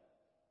heaven.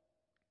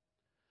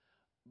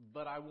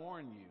 But I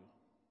warn you,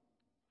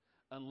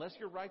 unless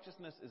your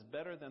righteousness is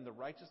better than the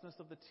righteousness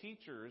of the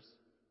teachers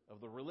of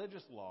the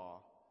religious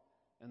law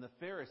and the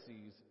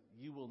Pharisees,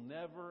 you will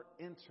never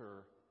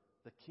enter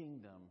the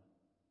kingdom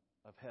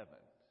of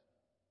heaven.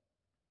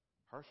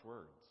 Harsh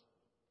words.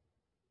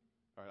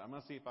 All right, I'm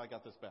going to see if I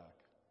got this back.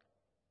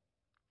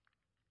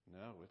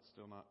 No, it's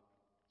still not.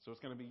 So it's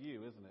going to be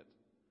you, isn't it?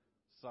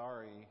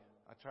 Sorry.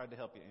 I tried to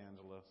help you,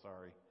 Angela.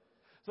 Sorry.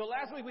 So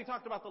last week we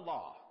talked about the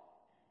law.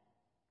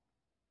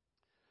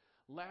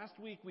 Last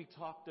week we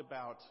talked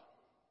about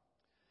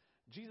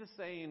Jesus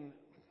saying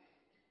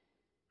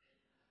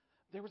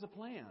there was a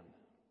plan.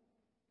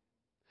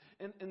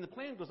 And the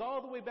plan goes all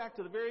the way back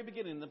to the very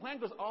beginning. The plan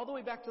goes all the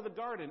way back to the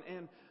garden.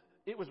 And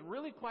it was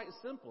really quite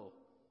simple.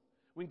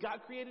 When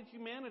God created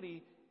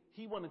humanity,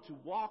 he wanted to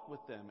walk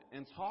with them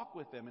and talk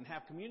with them and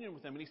have communion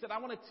with them. And he said, I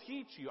want to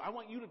teach you. I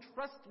want you to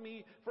trust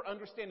me for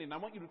understanding. I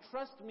want you to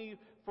trust me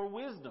for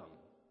wisdom.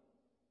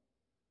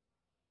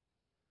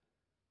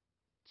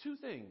 Two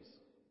things.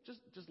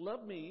 Just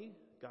love me,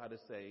 God is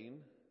saying,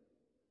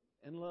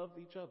 and love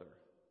each other.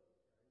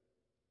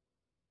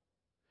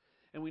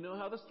 And we know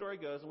how the story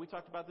goes, and we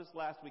talked about this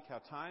last week, how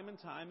time and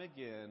time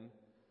again,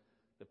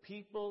 the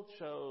people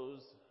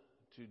chose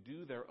to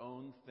do their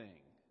own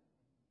thing.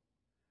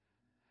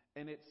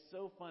 And it's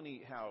so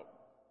funny how,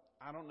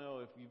 I don't know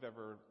if you've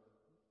ever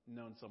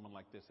known someone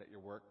like this at your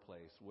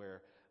workplace,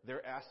 where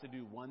they're asked to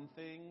do one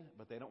thing,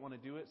 but they don't want to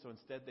do it, so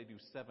instead they do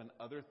 7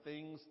 other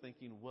things,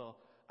 thinking, well,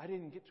 I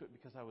didn't get to it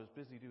because I was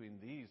busy doing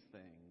these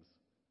things.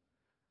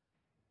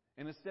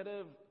 And instead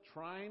of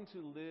trying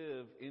to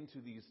live into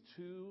these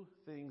 2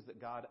 things that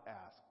God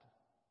asked,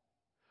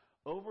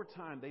 over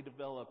time they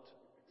developed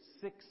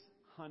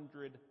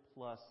 600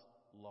 plus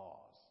laws.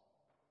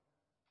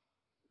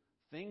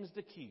 Things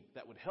to keep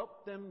that would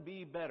help them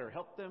be better,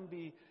 help them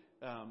be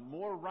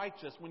more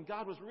righteous, when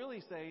God was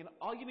really saying,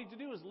 all you need to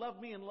do is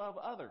love me and love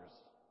others.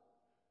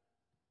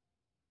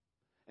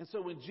 And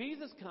so when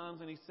Jesus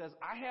comes and he says,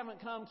 I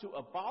haven't come to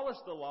abolish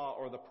the law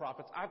or the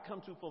prophets, I've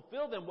come to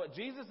fulfill them, what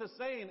Jesus is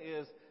saying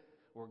is,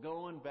 we're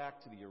going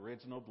back to the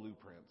original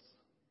blueprints.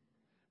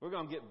 We're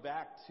going to get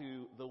back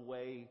to the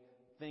way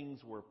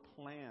things were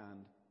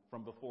planned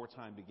from before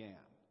time began.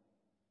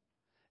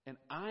 And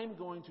I'm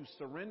going to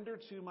surrender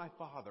to my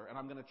Father, and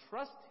I'm going to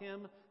trust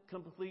him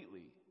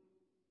completely.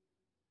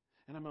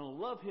 And I'm going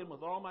to love him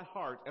with all my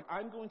heart, and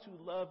I'm going to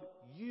love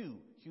you,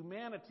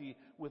 humanity,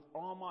 with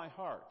all my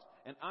heart.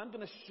 And I'm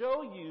going to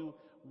show you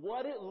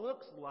what it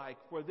looks like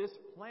for this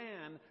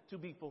plan to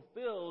be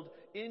fulfilled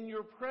in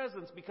your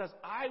presence, because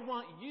I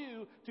want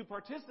you to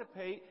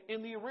participate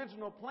in the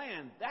original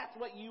plan. That's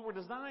what you were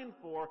designed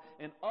for,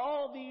 and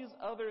all these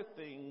other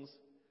things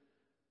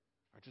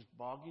are just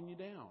bogging you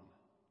down.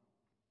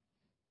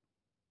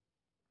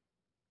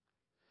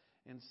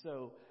 And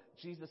so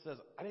Jesus says,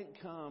 I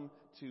didn't come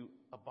to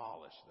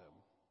abolish them.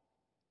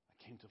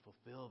 I came to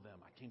fulfill them.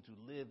 I came to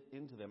live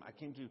into them. I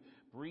came to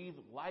breathe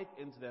life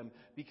into them,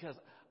 because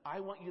I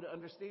want you to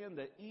understand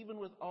that even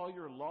with all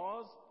your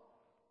laws,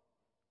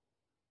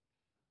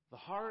 the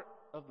heart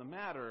of the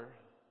matter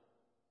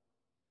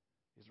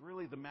is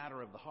really the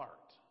matter of the heart.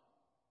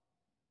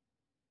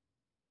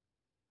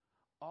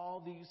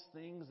 All these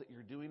things that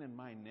you're doing in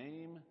my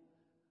name,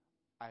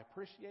 I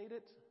appreciate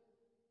it.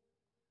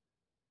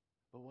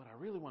 But what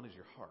I really want is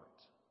your heart.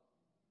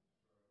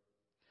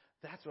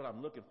 That's what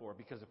I'm looking for,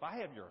 because if I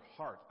have your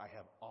heart, I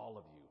have all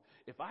of you.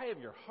 If I have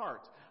your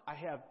heart, I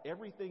have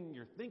everything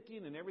you're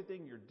thinking and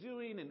everything you're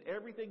doing and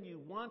everything you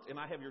want, and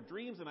I have your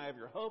dreams and I have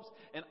your hopes,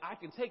 and I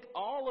can take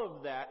all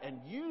of that and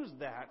use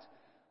that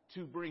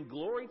to bring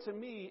glory to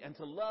me and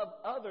to love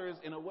others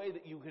in a way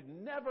that you could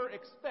never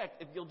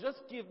expect if you'll just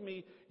give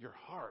me your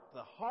heart.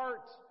 The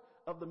heart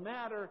of the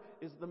matter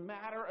is the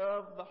matter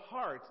of the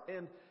heart.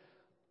 And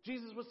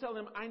Jesus was telling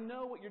them, I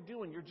know what you're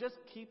doing. You're just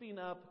keeping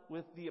up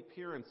with the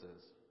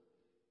appearances.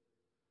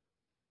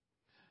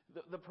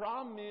 The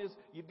problem is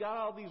you've got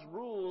all these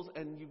rules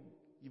and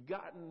you've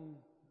gotten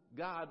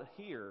God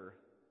here,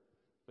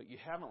 but you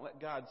haven't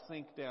let God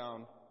sink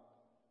down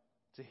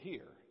to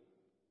here.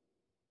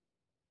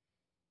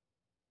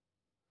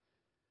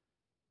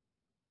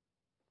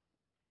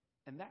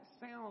 And that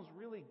sounds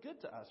really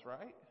good to us,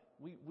 right?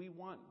 We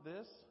want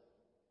this.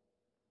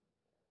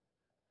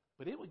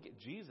 But it would get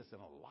Jesus in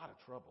a lot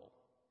of trouble.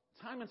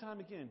 Time and time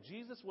again,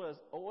 Jesus was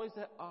always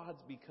at odds,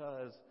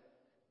 because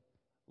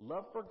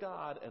love for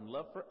God and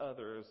love for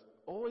others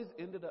always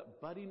ended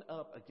up butting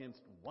up against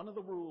one of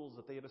the rules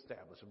that they had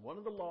established and one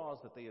of the laws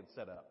that they had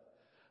set up.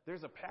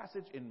 There's a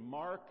passage in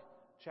Mark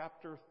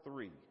chapter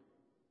 3.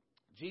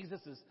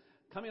 Jesus is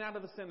coming out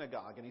of the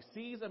synagogue and he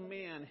sees a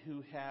man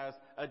who has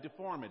a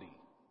deformity.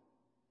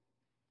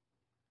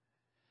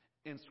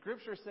 And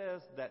Scripture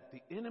says that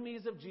the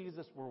enemies of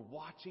Jesus were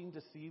watching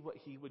to see what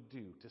he would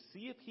do, to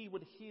see if he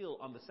would heal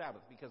on the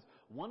Sabbath, because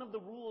one of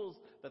the rules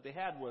that they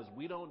had was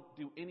we don't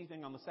do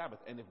anything on the Sabbath.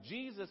 And if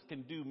Jesus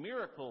can do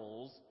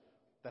miracles,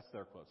 that's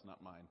their quotes,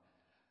 not mine,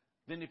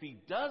 then if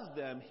he does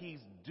them, he's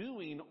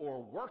doing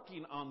or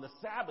working on the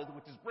Sabbath,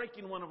 which is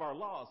breaking one of our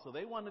laws. So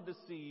they wanted to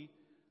see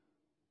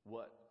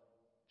what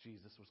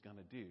Jesus was going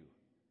to do.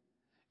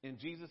 And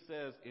Jesus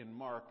says in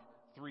Mark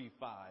 3:5,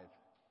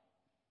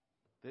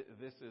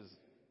 this is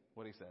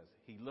what he says.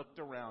 He looked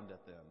around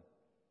at them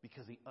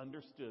because he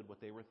understood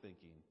what they were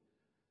thinking.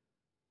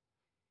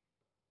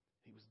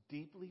 He was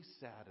deeply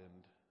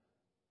saddened,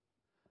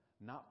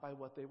 not by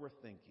what they were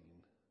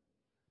thinking.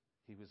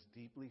 He was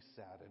deeply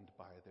saddened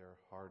by their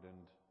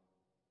hardened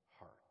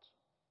heart.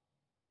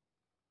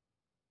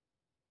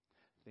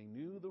 They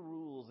knew the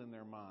rules in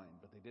their mind,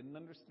 but they didn't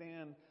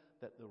understand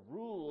that the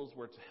rules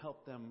were to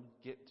help them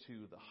get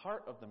to the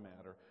heart of the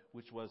matter,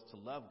 which was to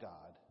love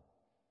God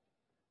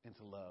and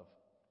to love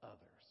others.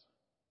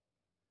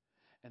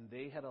 And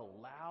they had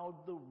allowed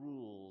the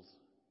rules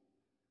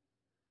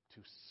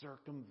to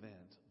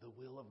circumvent the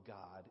will of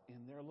God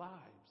in their lives.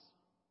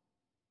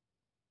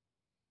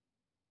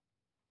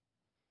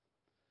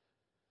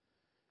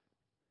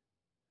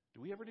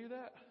 Do we ever do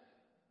that?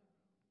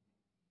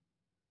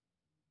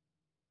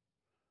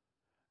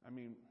 I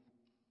mean,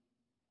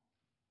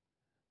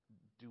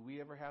 do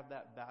we ever have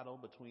that battle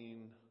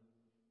between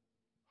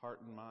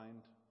heart and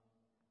mind?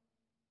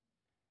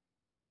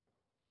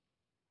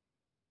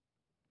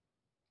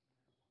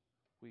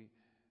 We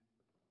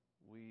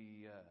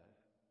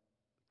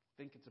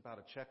think it's about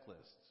a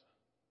checklist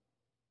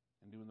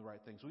and doing the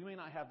right things. We may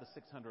not have the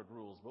 600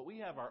 rules, but we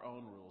have our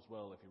own rules.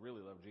 Well, if you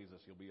really love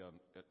Jesus, you'll be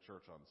at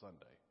church on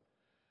Sunday,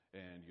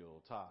 and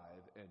you'll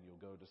tithe, and you'll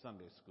go to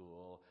Sunday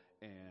school,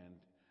 and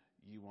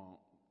you won't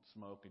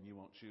smoke, and you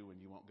won't chew,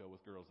 and you won't go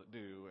with girls that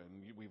do,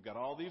 and we've got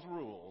all these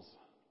rules.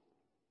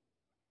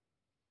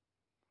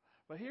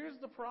 But here's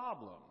the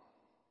problem.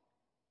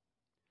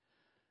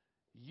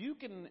 You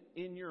can,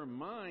 in your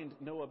mind,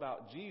 know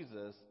about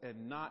Jesus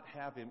and not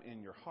have him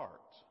in your heart.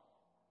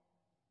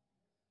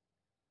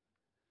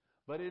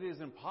 But it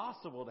is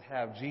impossible to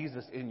have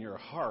Jesus in your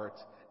heart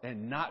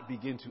and not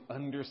begin to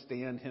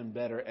understand him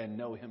better and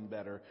know him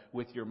better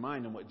with your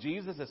mind. And what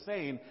Jesus is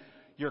saying,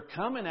 you're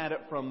coming at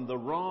it from the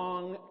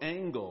wrong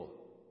angle.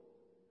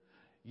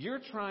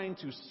 You're trying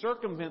to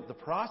circumvent the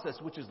process,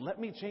 which is, let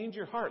me change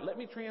your heart. Let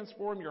me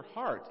transform your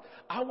heart.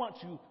 I want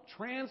to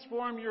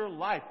transform your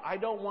life. I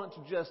don't want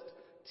to just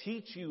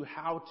teach you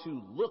how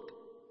to look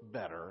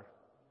better.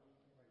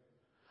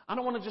 I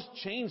don't want to just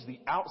change the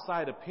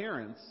outside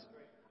appearance.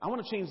 I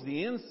want to change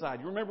the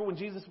inside. You remember when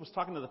Jesus was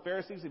talking to the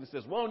Pharisees and he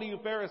says, "Woe to you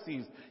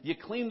Pharisees, you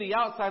clean the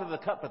outside of the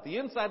cup, but the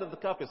inside of the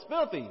cup is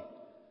filthy."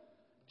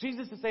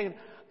 Jesus is saying,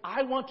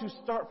 I want to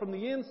start from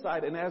the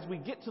inside, and as we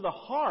get to the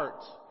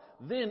heart,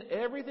 then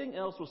everything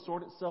else will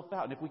sort itself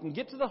out. And if we can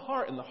get to the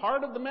heart, and the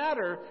heart of the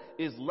matter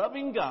is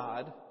loving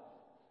God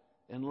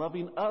and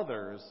loving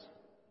others,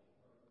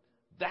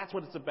 that's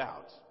what it's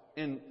about.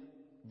 And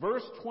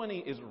verse 20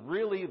 is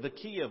really the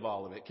key of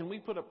all of it. Can we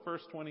put up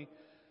verse 20?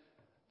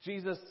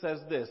 Jesus says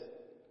this.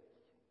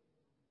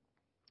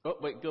 Oh,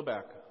 wait, go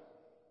back.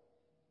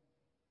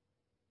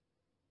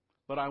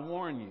 But I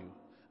warn you,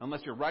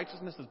 unless your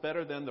righteousness is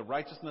better than the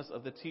righteousness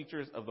of the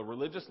teachers of the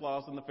religious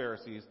laws and the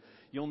Pharisees,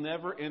 you'll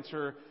never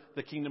enter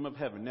the kingdom of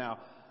heaven. Now,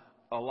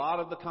 a lot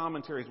of the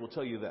commentaries will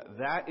tell you that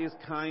that is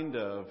kind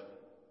of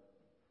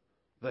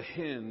the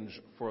hinge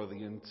for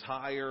the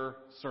entire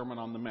Sermon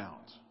on the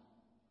Mount.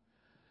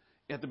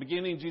 At the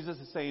beginning, Jesus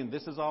is saying,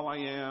 this is all I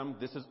am,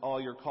 this is all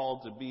you're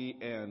called to be,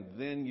 and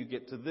then you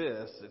get to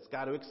this. It's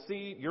got to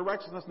exceed, your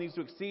righteousness needs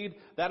to exceed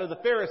that of the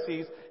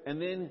Pharisees, and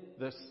then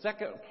the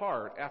second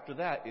part after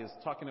that is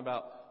talking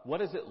about what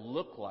does it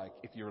look like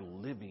if you're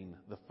living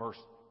the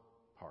first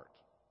part.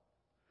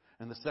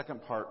 And the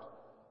second part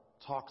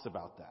talks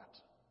about that.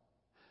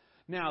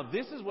 Now,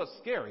 this is what's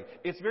scary.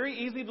 It's very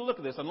easy to look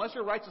at this. Unless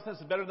your righteousness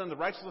is better than the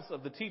righteousness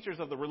of the teachers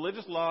of the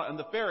religious law and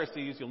the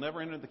Pharisees, you'll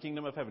never enter the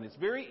kingdom of heaven. It's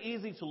very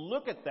easy to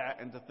look at that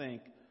and to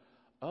think,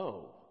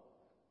 oh,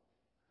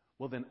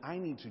 well then I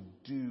need to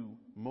do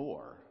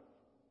more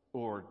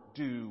or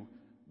do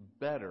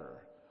better,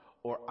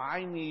 or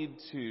I need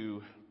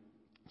to,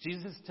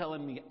 Jesus is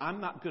telling me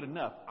I'm not good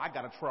enough. I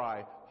got to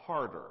try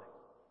harder.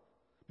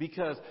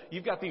 Because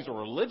you've got these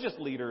religious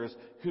leaders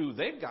who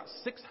they've got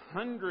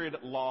 600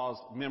 laws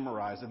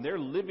memorized and they're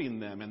living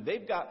them. And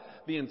they've got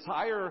the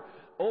entire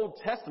Old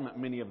Testament,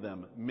 many of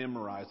them,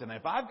 memorized. And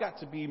if I've got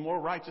to be more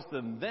righteous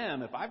than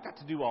them, if I've got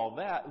to do all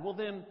that, well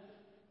then,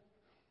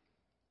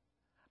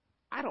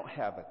 I don't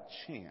have a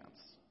chance.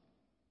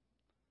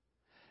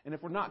 And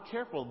if we're not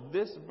careful,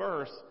 this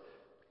verse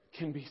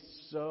can be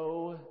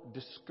so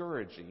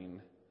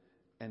discouraging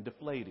and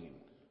deflating.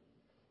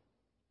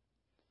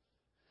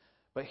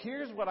 But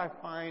here's what I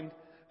find,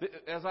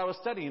 as I was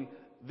studying,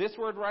 this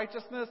word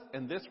righteousness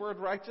and this word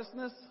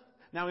righteousness.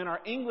 Now in our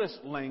English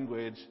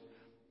language,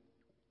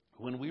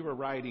 when we were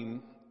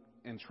writing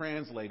and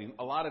translating,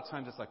 a lot of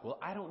times it's like, well,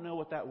 I don't know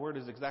what that word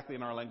is exactly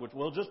in our language.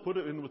 Well, just put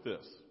it in with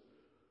this.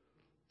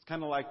 It's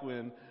kind of like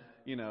when,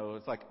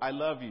 it's like, I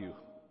love you.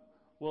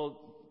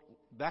 Well,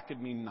 that could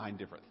mean 9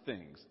 different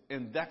things.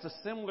 And that's a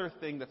similar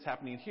thing that's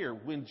happening here.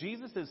 When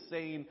Jesus is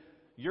saying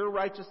your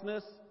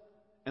righteousness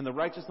and the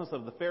righteousness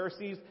of the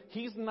Pharisees,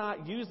 he's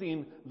not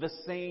using the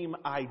same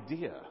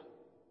idea.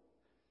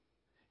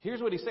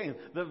 Here's what he's saying.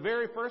 The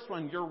very first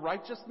one, your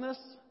righteousness,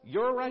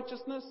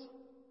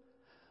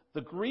 the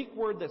Greek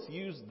word that's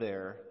used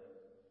there,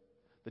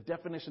 the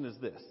definition is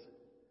this.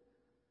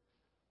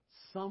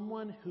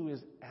 Someone who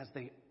is as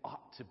they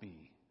ought to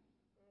be.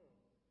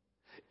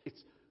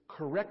 It's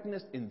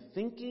correctness in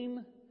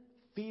thinking,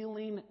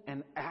 feeling,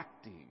 and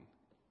acting.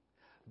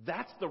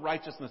 That's the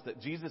righteousness that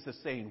Jesus is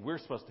saying we're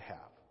supposed to have.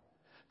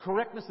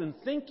 Correctness in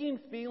thinking,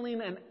 feeling,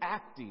 and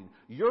acting.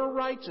 Your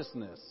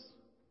righteousness.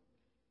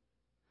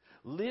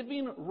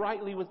 Living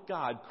rightly with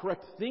God.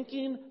 Correct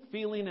thinking,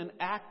 feeling, and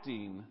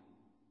acting.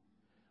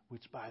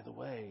 Which, by the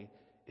way,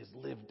 is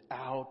lived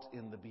out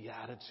in the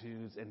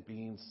Beatitudes and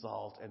being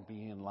salt and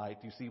being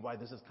light. Do you see why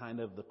this is kind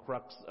of the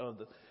crux of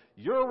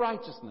your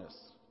righteousness?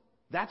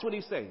 That's what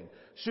he's saying.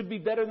 Should be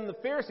better than the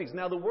Pharisees.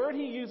 Now, the word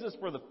he uses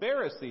for the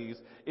Pharisees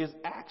is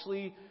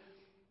actually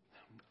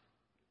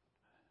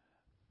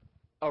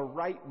a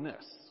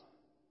rightness.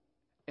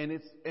 And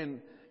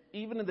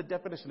even in the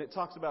definition, it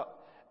talks about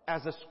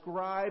as a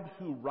scribe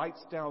who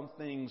writes down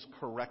things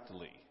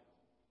correctly.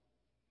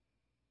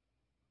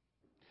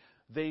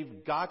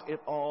 They've got it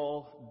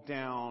all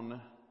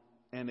down,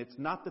 and it's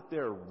not that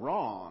they're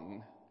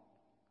wrong,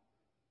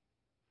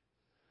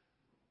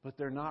 but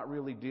they're not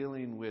really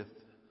dealing with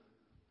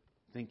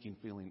thinking,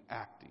 feeling,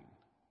 acting.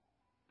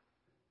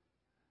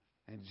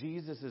 And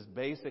Jesus is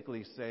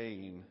basically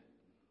saying,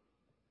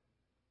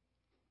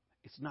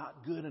 it's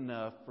not good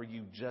enough for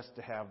you just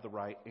to have the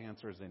right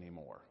answers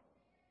anymore.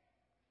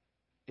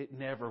 It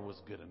never was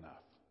good enough.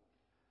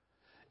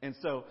 And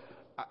so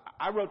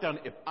I wrote down,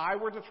 if I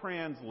were to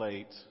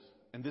translate,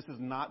 and this is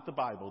not the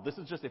Bible, this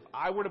is just if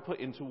I were to put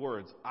into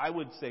words, I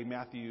would say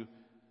Matthew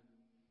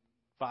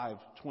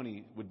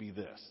 5:20 would be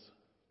this.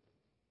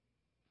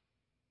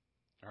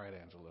 All right,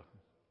 Angela.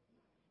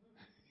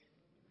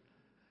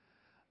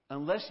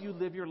 Unless you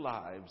live your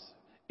lives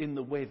in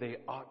the way they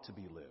ought to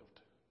be lived,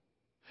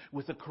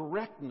 with a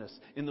correctness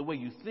in the way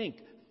you think,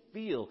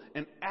 feel,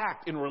 and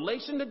act in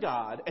relation to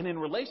God and in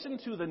relation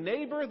to the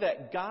neighbor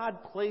that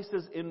God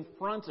places in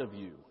front of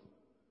you.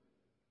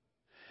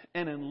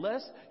 And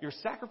unless your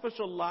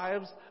sacrificial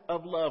lives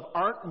of love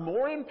aren't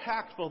more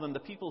impactful than the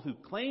people who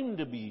claim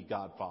to be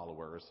God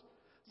followers,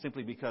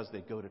 simply because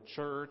they go to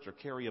church or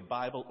carry a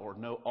Bible or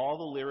know all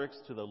the lyrics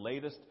to the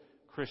latest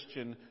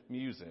Christian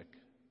music,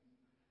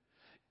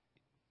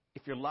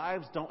 if your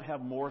lives don't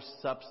have more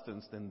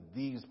substance than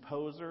these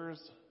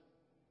posers,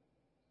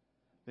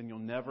 then you'll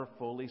never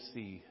fully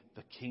see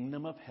the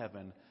kingdom of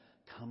heaven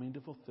coming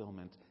to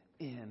fulfillment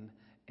in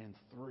and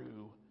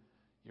through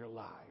your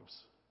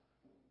lives.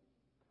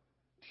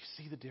 Do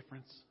you see the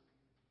difference?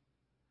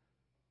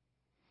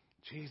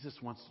 Jesus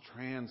wants to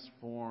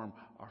transform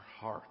our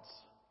hearts.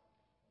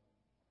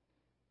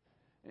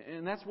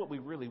 And that's what we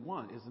really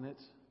want, isn't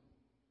it?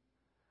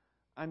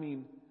 I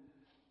mean,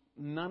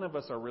 none of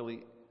us are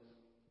really...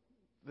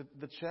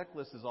 The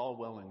checklist is all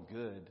well and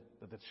good,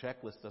 but the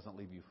checklist doesn't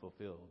leave you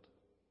fulfilled.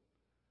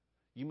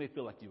 You may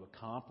feel like you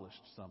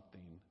accomplished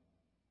something,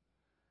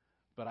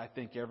 but I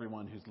think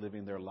everyone who's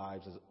living their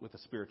lives with a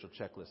spiritual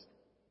checklist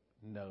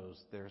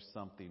knows there's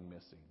something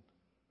missing.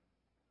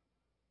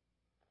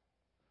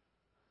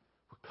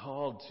 We're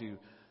called to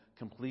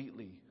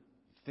completely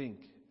think,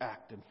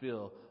 act, and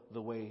feel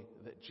the way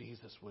that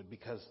Jesus would,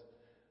 because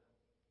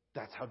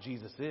that's how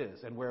Jesus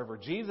is. And wherever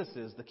Jesus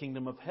is, the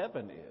kingdom of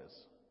heaven is.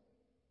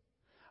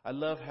 I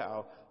love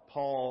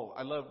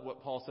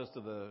what Paul says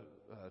to the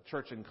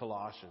church in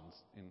Colossians.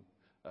 In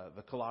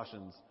the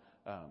Colossians,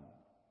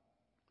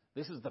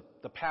 this is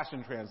the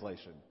Passion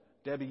Translation.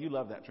 Debbie, you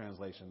love that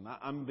translation.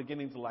 I'm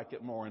beginning to like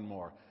it more and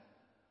more.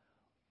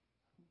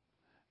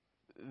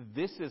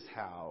 This is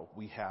how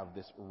we have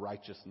this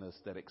righteousness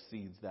that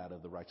exceeds that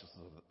of the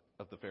righteousness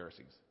of the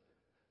Pharisees.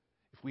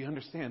 If we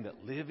understand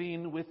that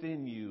living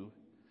within you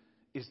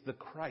is the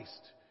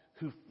Christ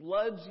who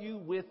floods you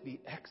with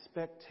the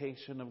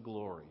expectation of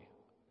glory.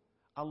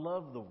 I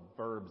love the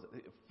verbs.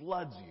 It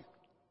floods you.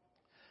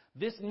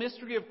 This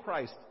mystery of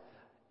Christ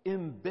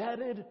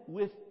embedded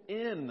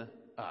within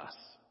us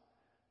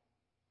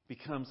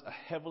becomes a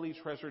heavily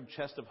treasured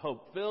chest of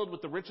hope filled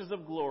with the riches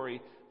of glory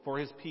for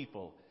his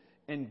people.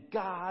 And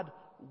God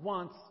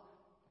wants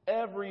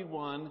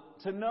everyone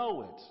to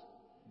know it.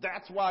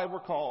 That's why we're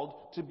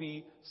called to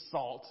be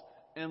salt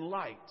and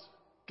light.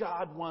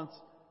 God wants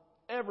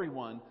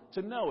everyone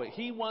to know it.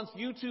 He wants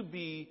you to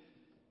be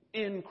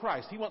in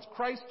Christ. He wants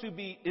Christ to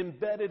be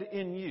embedded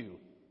in you.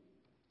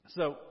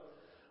 So,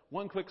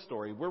 one quick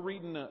story. We're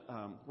reading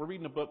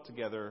a book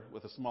together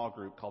with a small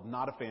group called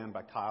Not a Fan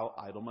by Kyle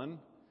Idleman.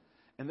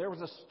 And there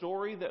was a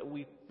story that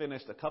we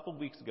finished a couple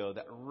weeks ago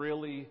that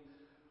really,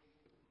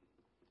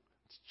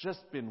 it's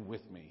just been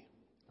with me.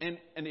 And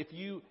if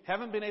you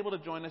haven't been able to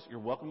join us, you're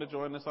welcome to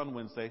join us on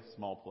Wednesday,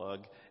 small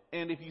plug.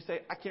 And if you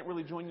say, I can't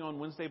really join you on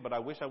Wednesday, but I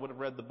wish I would have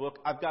read the book,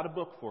 I've got a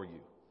book for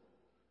you.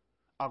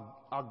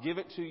 I'll give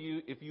it to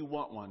you if you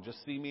want one.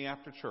 Just see me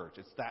after church.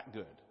 It's that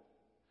good.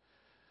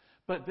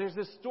 But there's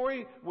this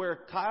story where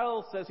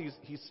Kyle says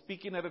he's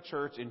speaking at a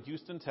church in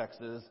Houston,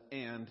 Texas,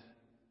 and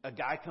a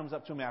guy comes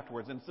up to him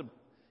afterwards, and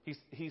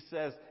he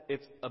says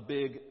it's a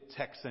big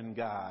Texan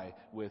guy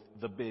with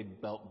the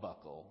big belt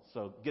buckle.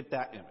 So get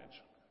that image.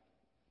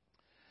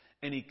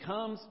 And he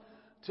comes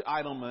to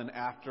Idleman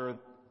after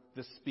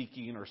the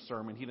speaking or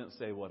sermon. He didn't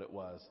say what it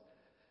was.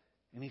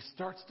 And he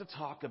starts to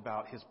talk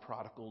about his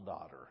prodigal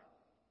daughter.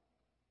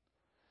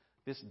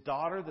 This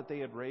daughter that they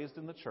had raised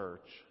in the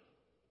church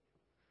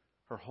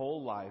her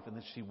whole life, and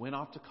then she went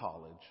off to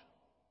college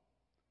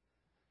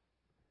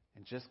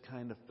and just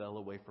kind of fell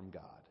away from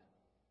God.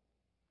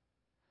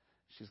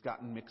 She's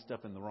gotten mixed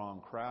up in the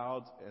wrong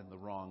crowds and the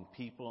wrong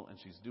people, and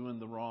she's doing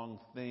the wrong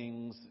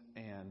things.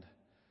 And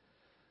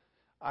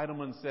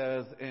Idleman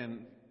says,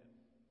 and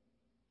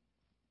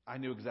I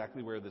knew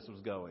exactly where this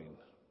was going.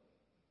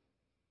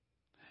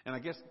 And I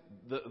guess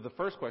the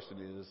first question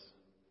is,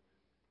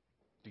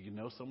 do you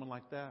know someone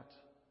like that?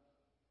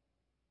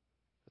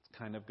 That's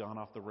kind of gone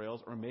off the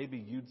rails? Or maybe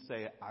you'd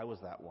say, I was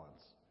that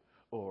once.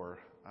 or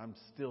I'm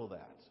still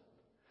that.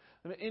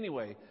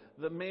 Anyway,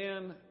 the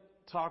man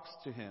talks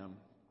to him,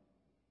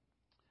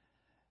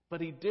 but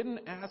he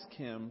didn't ask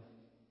him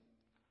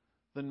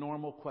the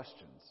normal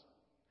questions.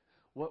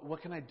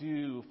 What can I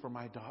do for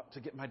to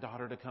get my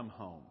daughter to come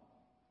home?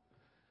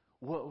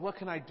 What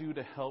can I do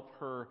to help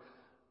her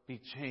be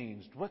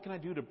changed? What can I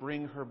do to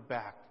bring her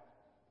back?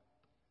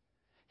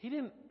 He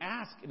didn't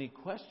ask any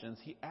questions.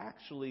 He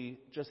actually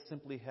just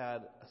simply had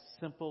a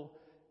simple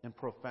and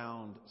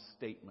profound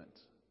statement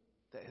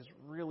that has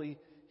really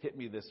hit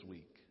me this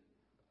week.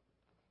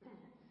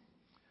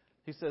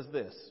 He says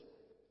this: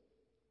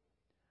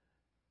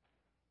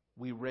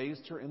 we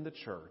raised her in the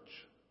church,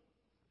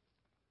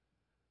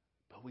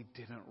 but we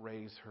didn't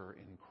raise her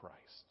in Christ.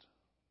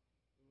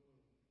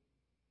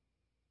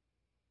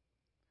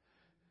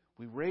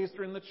 We raised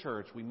her in the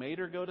church. We made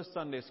her go to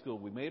Sunday school.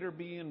 We made her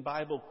be in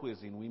Bible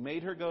quizzing. We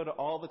made her go to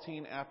all the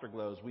teen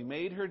afterglows. We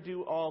made her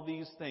do all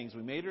these things.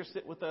 We made her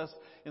sit with us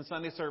in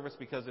Sunday service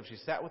because if she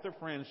sat with her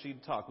friends,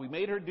 she'd talk. We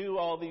made her do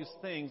all these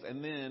things,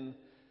 and then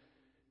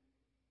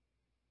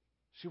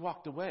she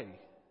walked away.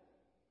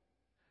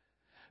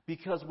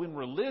 Because when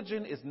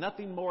religion is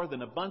nothing more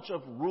than a bunch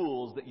of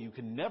rules that you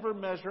can never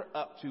measure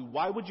up to,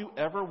 why would you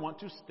ever want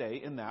to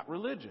stay in that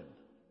religion?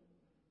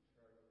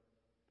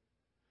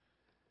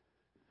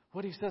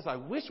 What he says, I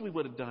wish we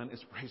would have done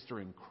is raised her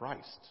in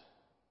Christ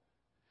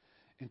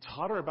and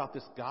taught her about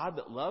this God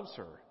that loves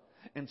her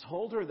and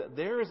told her that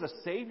there is a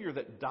Savior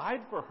that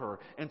died for her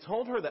and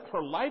told her that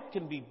her life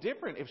can be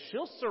different. If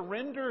she'll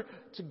surrender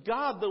to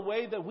God the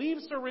way that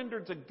we've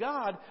surrendered to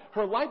God,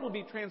 her life will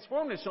be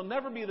transformed and she'll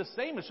never be the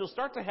same. And she'll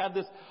start to have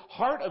this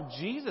heart of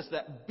Jesus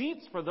that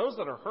beats for those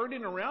that are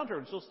hurting around her.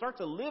 And she'll start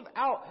to live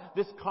out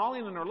this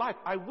calling in her life.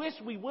 I wish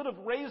we would have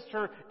raised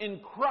her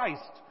in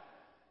Christ.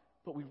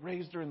 But we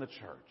raised her in the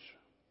church.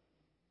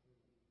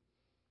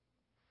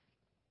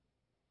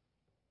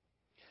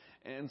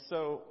 And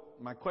so,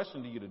 my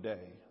question to you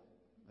today,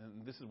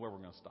 and this is where we're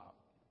going to stop.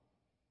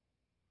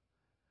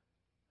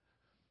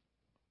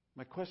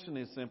 My question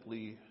is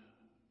simply,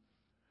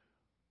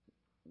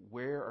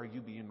 where are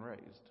you being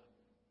raised?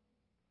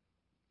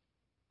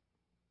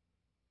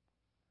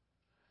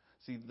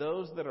 See,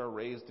 those that are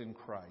raised in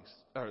Christ,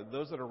 or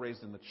those that are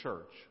raised in the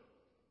church,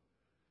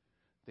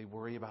 they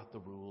worry about the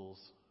rules.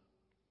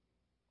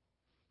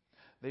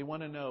 They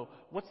want to know,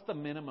 what's the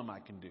minimum I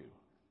can do?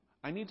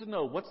 I need to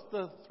know what's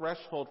the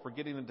threshold for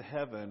getting into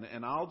heaven,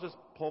 and I'll just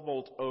pole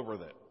vault over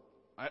that.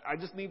 I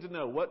just need to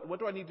know, what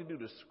do I need to do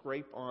to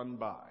scrape on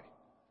by?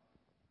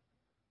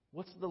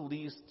 What's the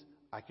least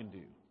I can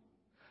do?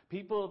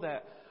 People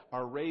that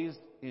are raised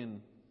in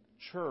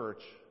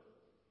church,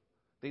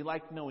 they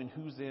like knowing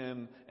who's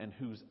in and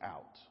who's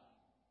out.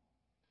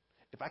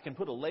 If I can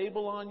put a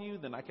label on you,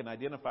 then I can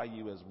identify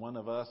you as one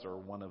of us or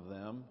one of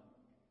them.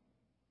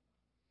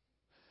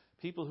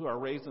 People who are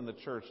raised in the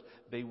church,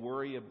 they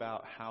worry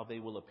about how they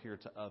will appear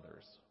to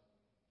others.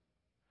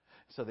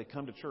 So they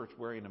come to church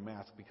wearing a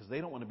mask because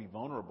they don't want to be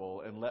vulnerable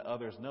and let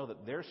others know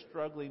that they're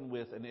struggling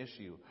with an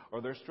issue,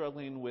 or they're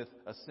struggling with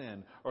a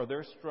sin, or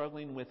they're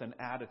struggling with an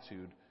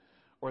attitude,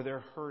 or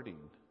they're hurting,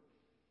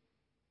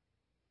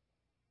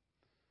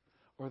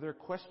 or they're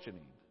questioning.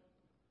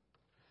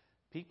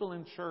 People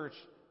in church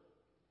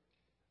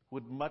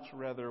would much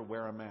rather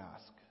wear a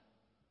mask.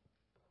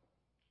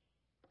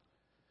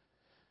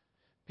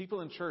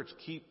 People in church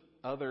keep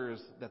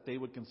others that they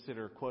would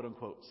consider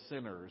quote-unquote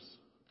sinners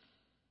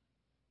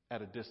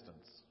at a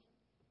distance,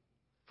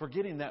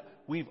 forgetting that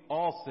we've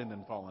all sinned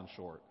and fallen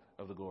short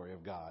of the glory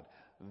of God.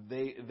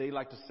 They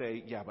like to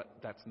say, yeah, but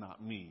that's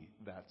not me,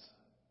 that's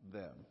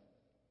them.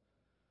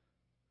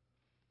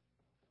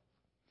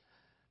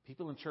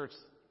 People in church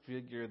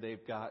figure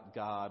they've got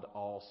God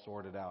all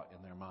sorted out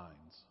in their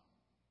minds.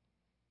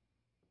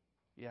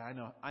 Yeah,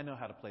 I know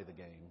how to play the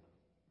game.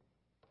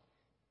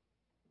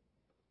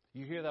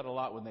 You hear that a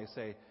lot when they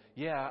say,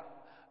 yeah,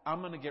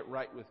 I'm going to get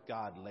right with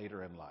God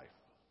later in life.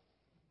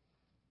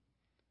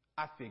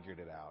 I figured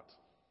it out.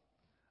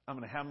 I'm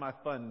going to have my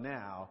fun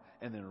now,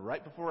 and then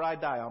right before I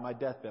die on my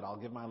deathbed, I'll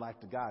give my life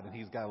to God, and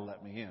He's got to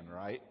let me in,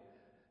 right?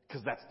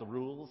 Because that's the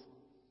rules.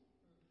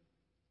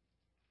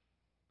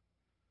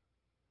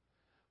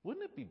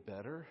 Wouldn't it be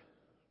better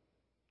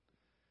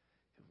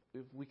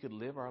if we could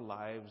live our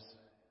lives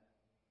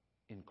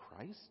in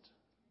Christ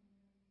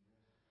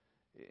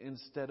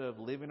instead of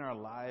living our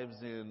lives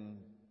in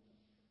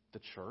the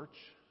church?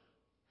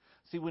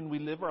 See, when we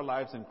live our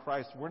lives in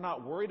Christ, we're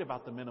not worried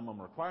about the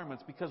minimum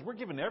requirements because we're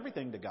giving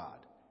everything to God.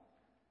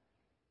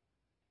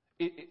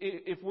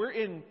 If we're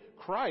in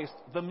Christ,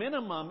 the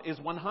minimum is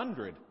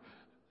 100.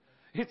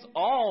 It's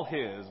all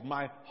His.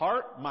 My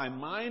heart, my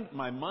mind,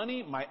 my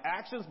money, my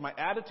actions, my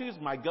attitudes,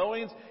 my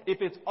goings.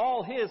 If it's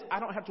all His, I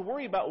don't have to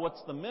worry about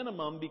what's the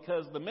minimum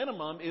because the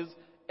minimum is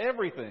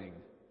everything.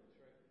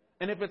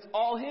 And if it's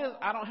all His,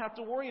 I don't have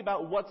to worry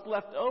about what's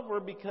left over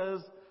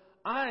because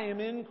I am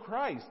in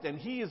Christ and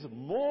He is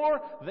more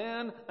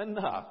than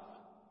enough.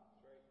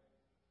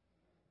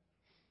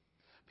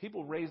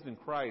 People raised in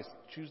Christ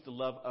choose to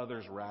love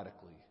others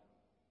radically.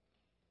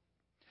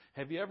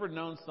 Have you ever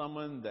known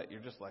someone that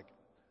you're just like,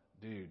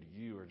 dude,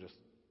 you are just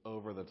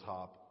over the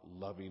top,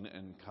 loving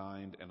and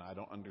kind, and I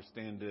don't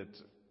understand it.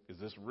 Is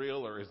this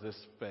real or is this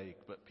fake?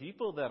 But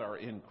people that are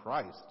in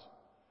Christ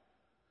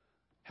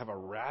have a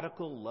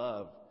radical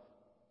love,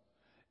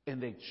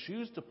 and they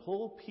choose to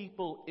pull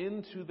people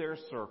into their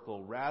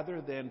circle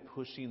rather than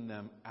pushing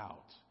them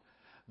out.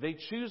 They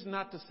choose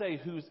not to say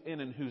who's in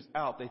and who's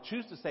out. They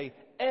choose to say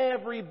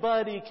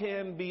everybody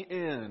can be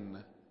in.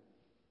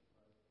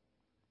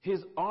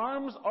 His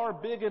arms are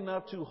big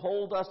enough to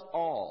hold us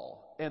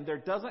all. And there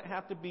doesn't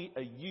have to be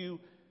a you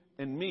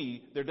and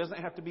me. There doesn't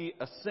have to be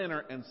a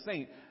sinner and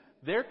saint.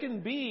 There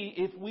can be,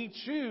 if we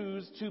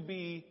choose to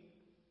be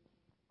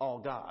all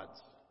God's.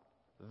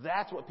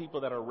 That's what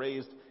people that are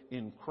raised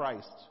in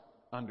Christ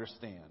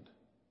understand.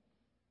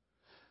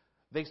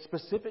 They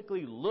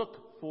specifically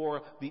look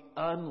for the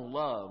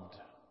unloved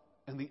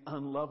and the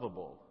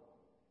unlovable.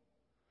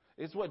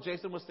 It's what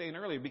Jason was saying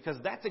earlier, because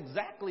that's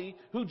exactly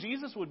who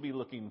Jesus would be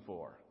looking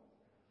for.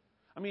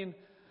 I mean,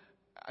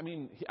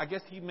 I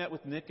guess he met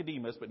with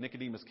Nicodemus, but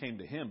Nicodemus came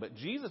to him. But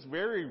Jesus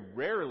very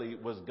rarely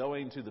was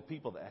going to the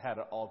people that had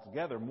it all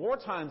together. More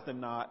times than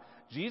not,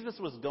 Jesus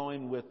was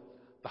going with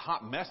the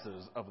hot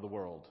messes of the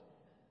world.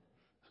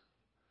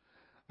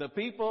 The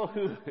people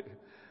who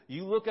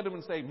you look at them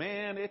and say,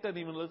 man, it doesn't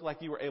even look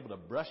like you were able to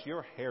brush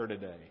your hair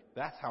today.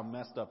 That's how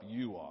messed up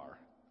you are.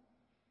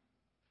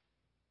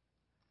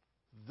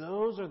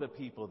 Those are the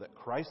people that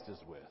Christ is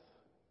with.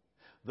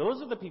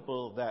 Those are the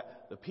people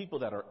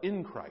that are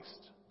in Christ.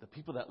 The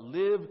people that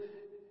live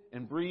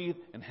and breathe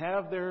and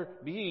have their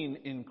being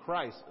in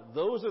Christ.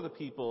 Those are the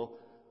people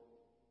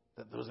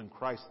that those in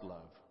Christ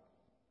love.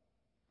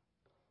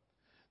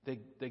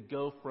 They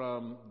go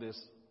from this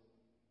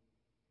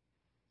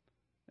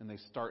and they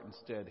start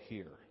instead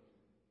here.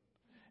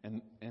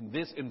 And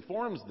this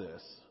informs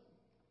this.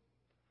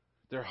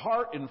 Their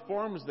heart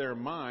informs their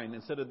mind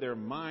instead of their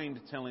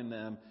mind telling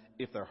them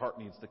if their heart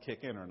needs to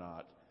kick in or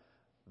not.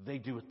 They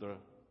do it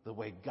the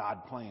way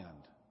God planned.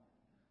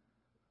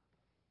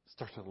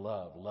 Start to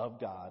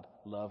love God,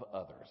 love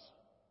others.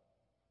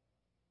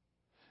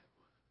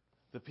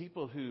 The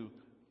people who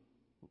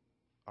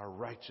are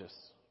righteous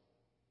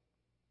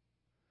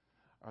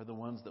are the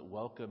ones that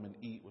welcome and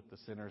eat with the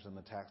sinners and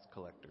the tax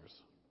collectors.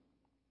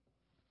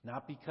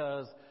 Not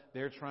because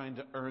they're trying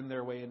to earn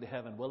their way into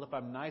heaven. Well, if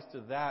I'm nice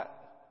to that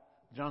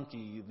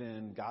junkie,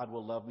 then God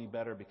will love me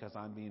better because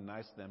I'm being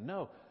nice to them.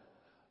 No.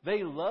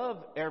 They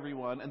love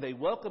everyone and they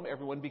welcome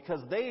everyone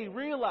because they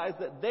realize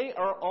that they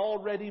are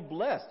already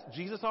blessed.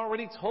 Jesus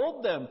already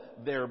told them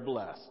they're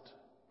blessed.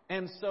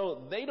 And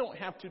so they don't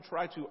have to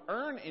try to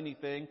earn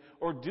anything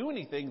or do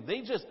anything.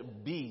 They just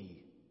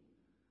be.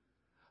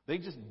 They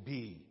just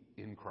be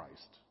in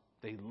Christ.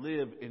 They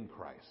live in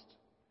Christ.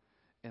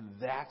 And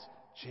that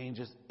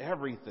changes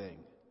everything.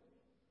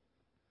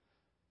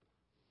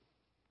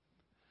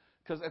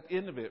 Because at the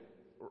end of it,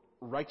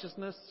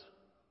 righteousness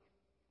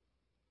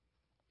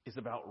is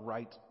about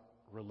right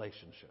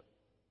relationship.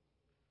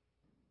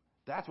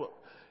 That's what,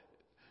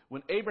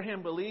 when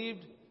Abraham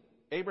believed,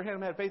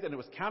 Abraham had faith and it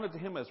was counted to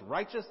him as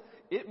righteous,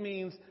 it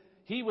means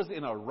he was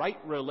in a right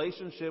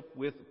relationship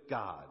with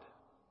God.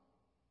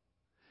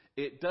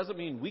 It doesn't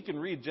mean we can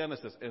read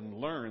Genesis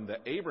and learn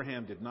that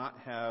Abraham did not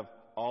have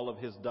all of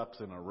his ducks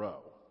in a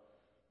row.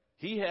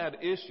 He had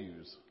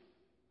issues.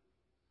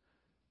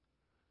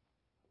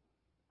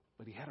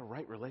 But he had a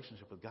right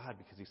relationship with God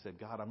because he said,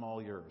 God, I'm all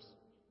yours.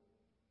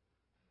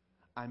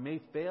 I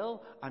may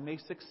fail, I may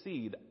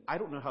succeed. I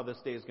don't know how this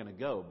day is going to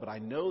go, but I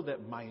know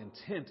that my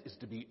intent is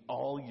to be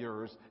all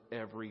yours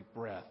every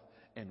breath,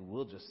 and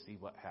we'll just see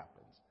what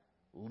happens.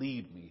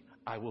 Lead me,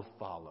 I will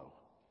follow.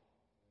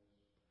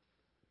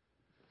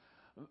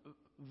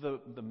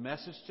 The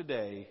message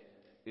today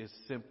is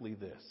simply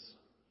this.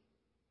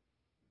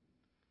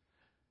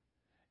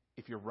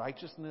 If your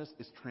righteousness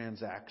is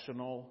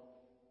transactional,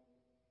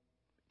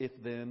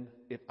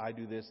 if I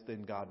do this,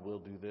 then God will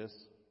do this,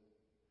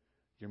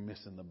 you're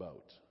missing the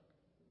boat.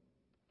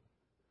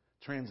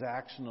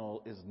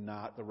 Transactional is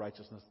not the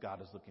righteousness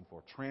God is looking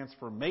for.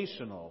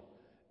 Transformational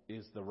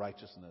is the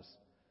righteousness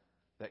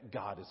that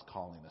God is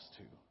calling us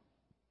to.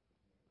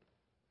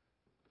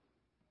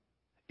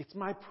 It's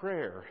my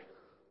prayer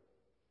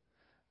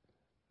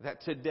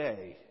that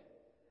today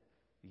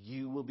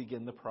you will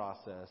begin the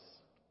process,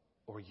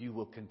 or you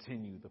will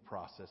continue the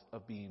process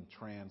of being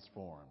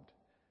transformed.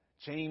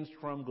 Changed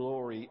from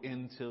glory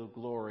into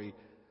glory,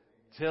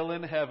 till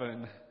in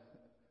heaven.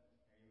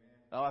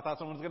 Oh, I thought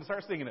someone was going to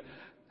start singing it.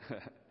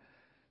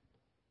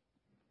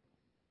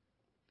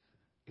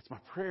 It's my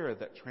prayer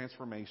that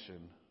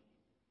transformation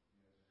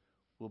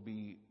will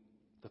be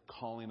the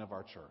calling of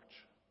our church.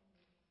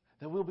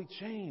 That we'll be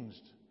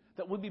changed.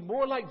 That we'll be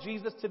more like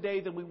Jesus today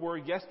than we were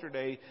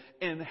yesterday.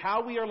 And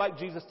how we are like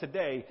Jesus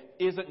today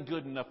isn't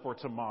good enough for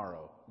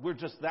tomorrow. We're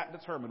just that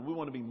determined. We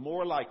want to be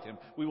more like Him.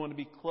 We want to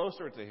be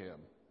closer to Him.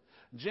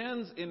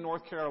 Jen's in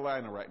North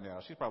Carolina right now.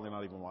 She's probably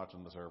not even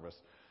watching the service.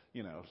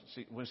 You know,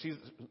 when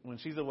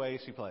she's away,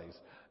 she plays.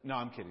 No,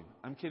 I'm kidding.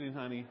 I'm kidding,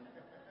 honey.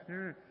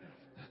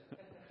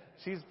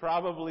 She's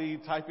probably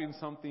typing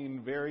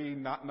something very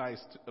not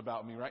nice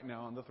about me right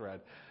now on the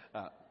thread.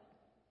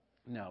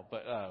 No,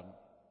 but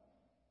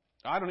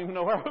I don't even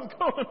know where I was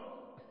going.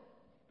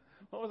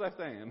 What was I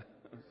saying?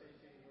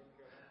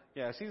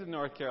 Yeah, she's in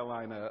North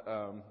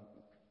Carolina.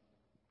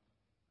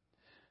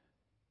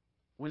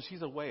 When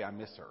she's away, I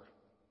miss her.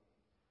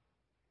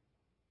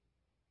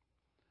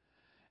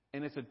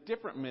 And it's a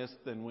different miss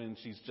than when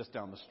she's just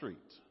down the street.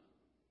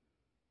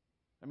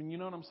 I mean, you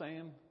know what I'm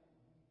saying?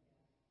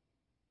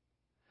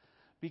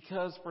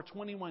 Because for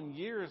 21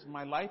 years,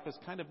 my life has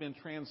kind of been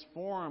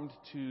transformed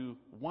to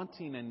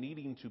wanting and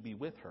needing to be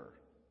with her.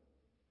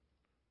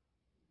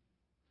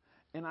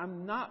 And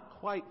I'm not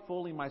quite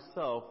fully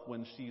myself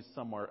when she's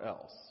somewhere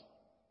else.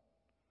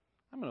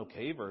 I'm an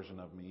okay version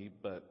of me,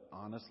 but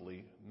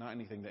honestly, not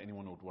anything that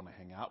anyone would want to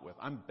hang out with.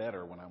 I'm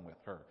better when I'm with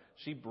her.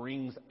 She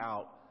brings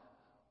out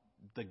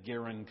the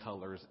Garen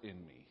colors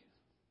in me.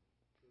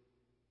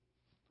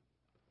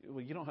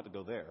 Well, you don't have to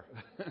go there.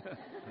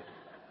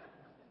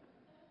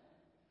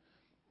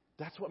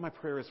 That's what my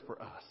prayer is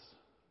for us.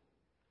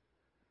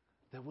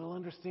 That we'll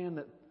understand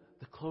that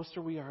the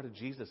closer we are to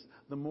Jesus,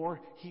 the more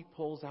He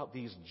pulls out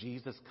these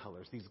Jesus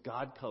colors, these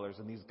God colors,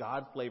 and these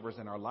God flavors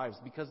in our lives,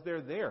 because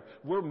they're there.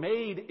 We're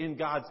made in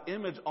God's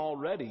image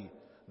already.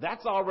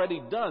 That's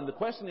already done. The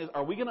question is,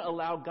 are we going to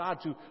allow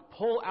God to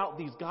pull out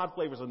these God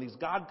flavors and these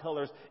God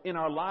colors in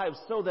our lives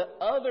so that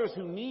others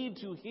who need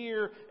to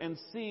hear and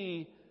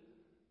see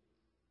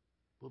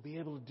will be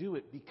able to do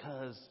it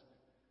because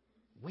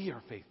we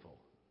are faithful?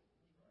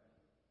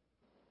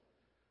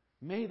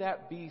 May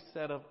that be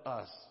said of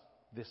us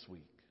this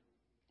week.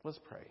 Let's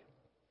pray.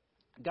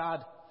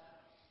 God,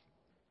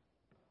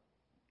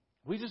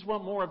 we just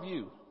want more of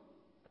you.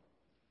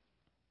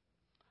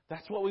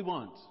 That's what we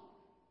want.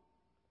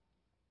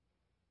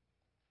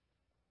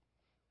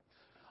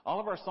 All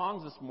of our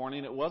songs this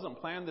morning, it wasn't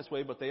planned this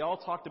way, but they all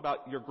talked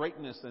about your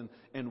greatness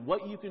and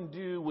what you can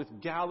do with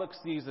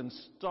galaxies and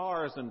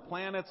stars and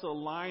planets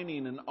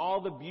aligning and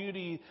all the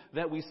beauty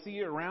that we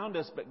see around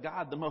us. But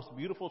God, the most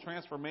beautiful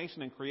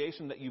transformation and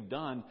creation that you've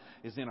done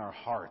is in our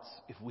hearts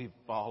if we've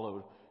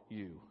followed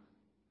you.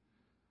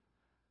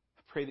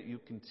 I pray that you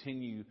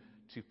continue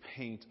to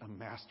paint a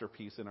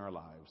masterpiece in our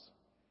lives.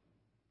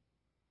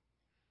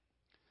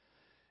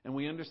 And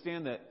we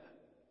understand that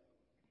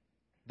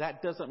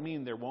that doesn't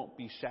mean there won't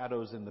be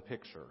shadows in the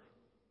picture.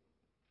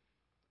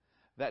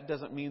 That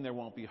doesn't mean there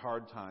won't be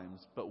hard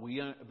times, but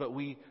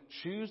we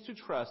choose to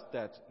trust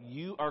that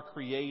you are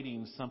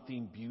creating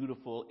something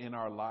beautiful in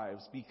our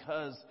lives,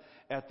 because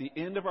at the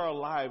end of our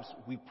lives,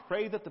 we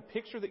pray that the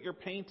picture that you're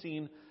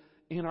painting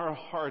in our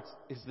hearts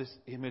is this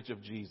image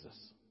of Jesus.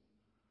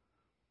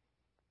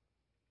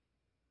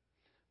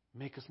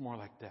 Make us more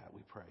like that,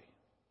 we pray.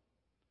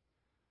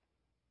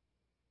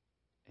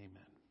 Amen.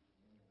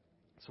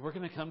 So we're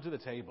going to come to the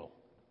table.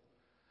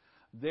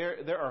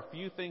 There are a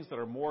few things that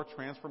are more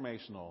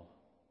transformational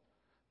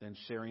than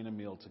sharing a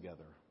meal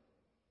together.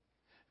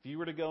 If you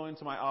were to go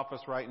into my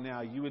office right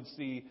now, you would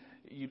see,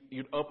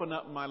 you'd open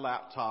up my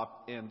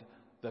laptop, and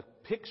the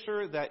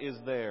picture that is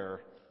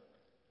there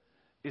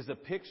is a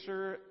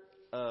picture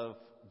of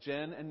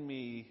Jen and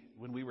me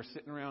when we were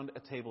sitting around a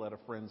table at a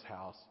friend's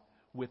house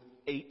with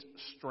 8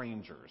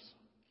 strangers.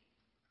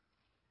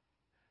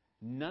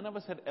 None of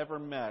us had ever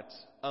met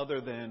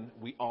other than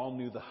we all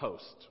knew the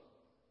host.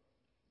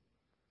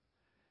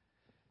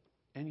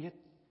 And yet,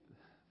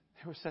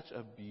 there was such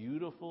a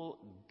beautiful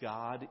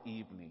God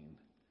evening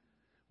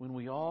when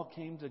we all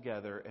came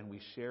together and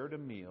we shared a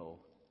meal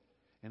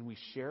and we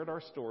shared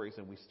our stories,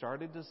 and we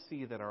started to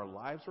see that our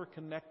lives were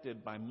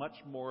connected by much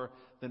more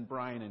than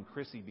Brian and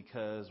Chrissy,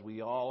 because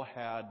we all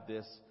had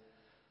this,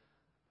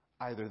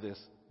 either this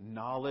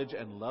knowledge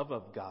and love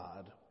of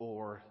God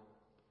or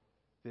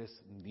this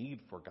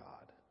need for God.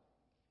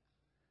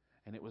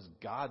 And it was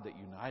God that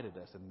united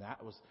us, and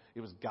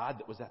it was God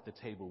that was at the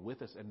table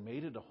with us and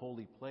made it a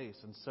holy place.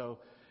 And so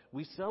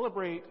we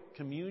celebrate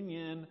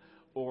communion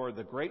or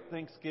the Great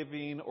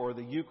Thanksgiving or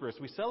the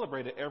Eucharist. We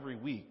celebrate it every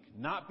week,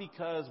 not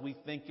because we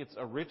think it's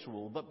a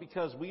ritual, but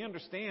because we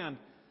understand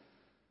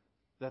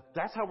that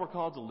that's how we're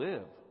called to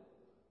live.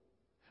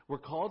 We're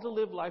called to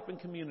live life in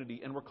community,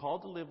 and we're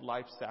called to live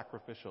life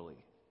sacrificially.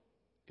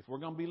 If we're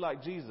going to be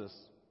like Jesus,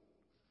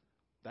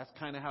 that's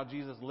kind of how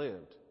Jesus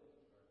lived.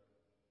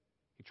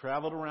 He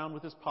traveled around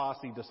with his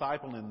posse,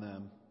 discipling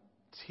them,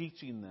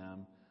 teaching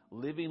them,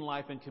 living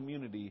life in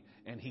community,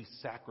 and he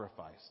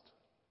sacrificed.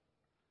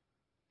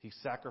 He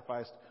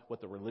sacrificed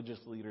what the religious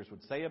leaders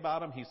would say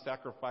about him. He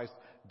sacrificed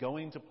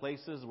going to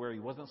places where he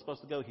wasn't supposed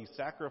to go. He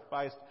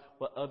sacrificed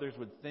what others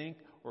would think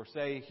or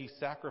say. He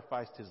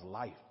sacrificed his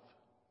life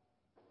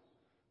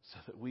so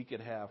that we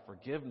could have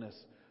forgiveness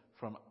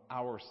from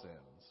our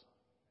sins.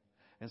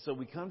 And so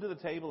we come to the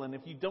table, and if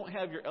you don't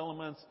have your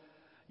elements,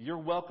 you're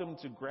welcome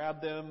to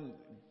grab them.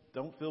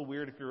 Don't feel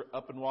weird if you're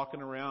up and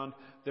walking around.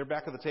 They're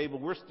back at the table.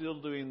 We're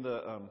still doing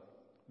the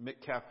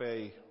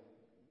McCafe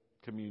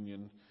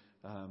communion.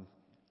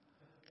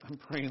 I'm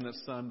praying that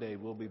Sunday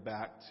we'll be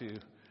back to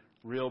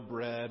real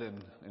bread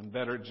and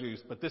better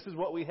juice. But this is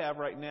what we have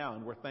right now,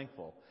 and we're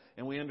thankful.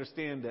 And we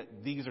understand that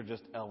these are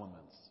just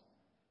elements.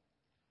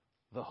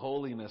 The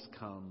holiness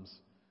comes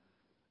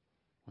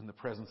when the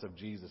presence of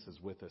Jesus is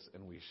with us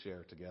and we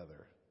share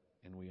together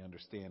and we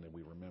understand and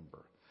we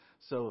remember.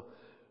 So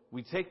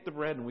we take the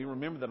bread and we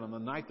remember that on the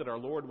night that our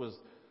Lord was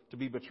to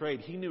be betrayed,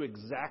 he knew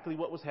exactly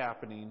what was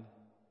happening.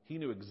 He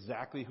knew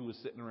exactly who was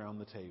sitting around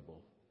the table.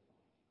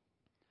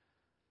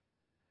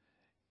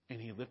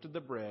 And he lifted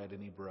the bread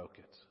and he broke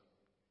it.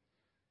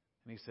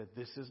 And he said,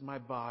 "This is my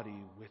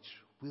body which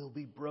will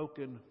be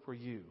broken for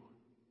you."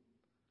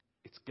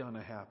 It's going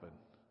to happen.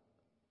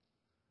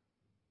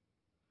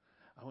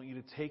 I want you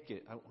to take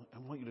it. I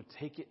want you to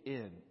take it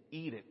in,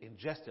 eat it,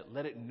 ingest it,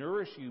 let it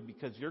nourish you,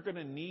 because you're going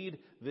to need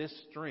this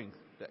strength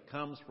that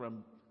comes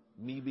from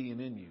me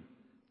being in you.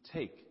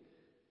 Take,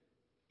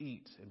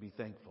 eat, and be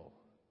thankful.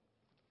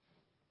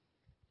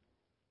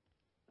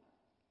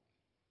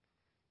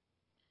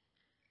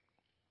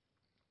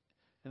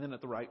 And then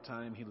at the right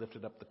time, he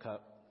lifted up the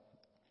cup.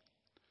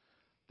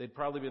 They'd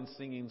probably been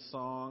singing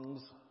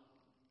songs.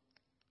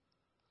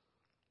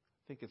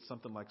 I think it's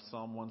something like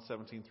Psalm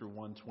 117 through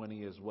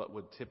 120 is what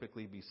would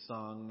typically be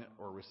sung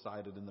or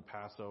recited in the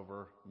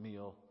Passover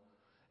meal.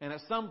 And at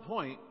some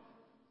point,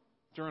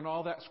 during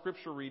all that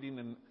scripture reading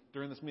and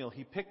during this meal,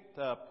 he picked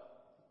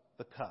up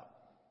the cup.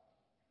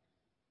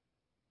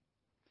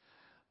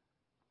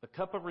 The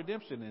cup of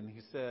redemption, and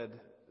he said,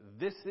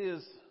 "This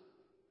is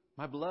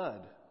my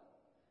blood.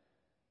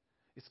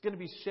 It's going to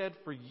be shed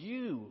for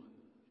you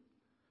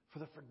for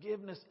the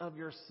forgiveness of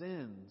your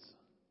sins.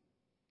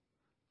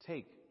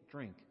 Take,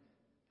 drink,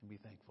 and be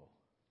thankful."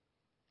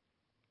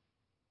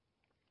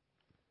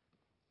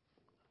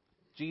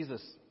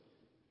 Jesus,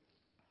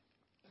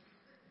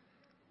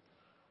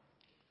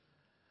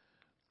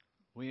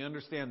 we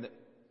understand that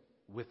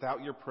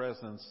without your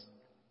presence,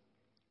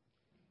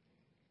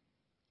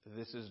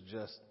 this is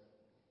just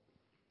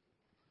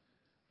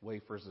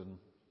wafers and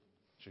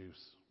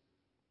juice.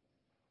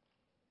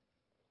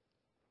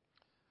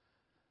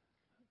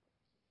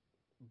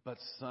 But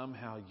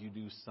somehow you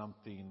do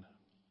something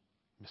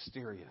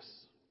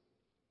mysterious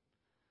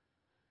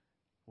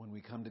when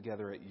we come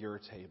together at your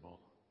table.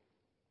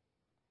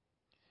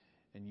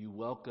 And you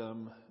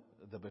welcome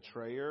the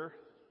betrayer,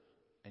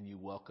 and you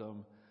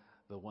welcome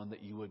the one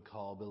that you would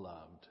call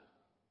beloved.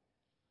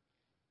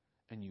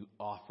 And you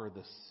offer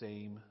the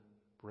same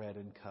bread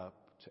and cup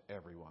to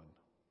everyone.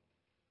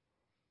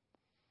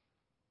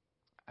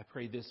 I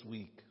pray this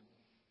week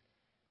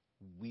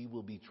we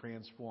will be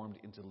transformed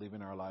into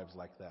living our lives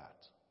like that.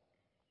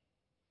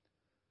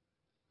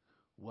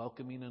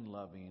 Welcoming and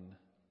loving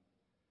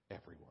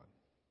everyone.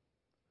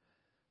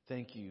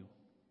 Thank you.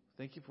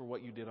 Thank you for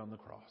what you did on the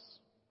cross.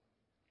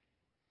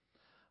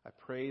 I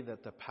pray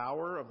that the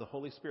power of the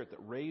Holy Spirit that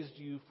raised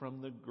you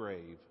from the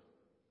grave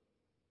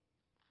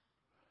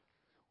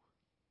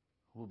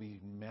will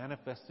be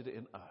manifested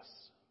in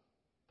us.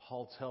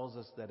 Paul tells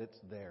us that it's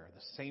there.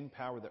 The same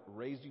power that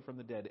raised you from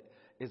the dead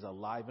is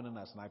alive in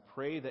us. And I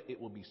pray that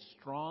it will be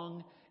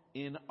strong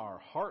in our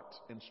heart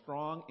and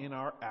strong in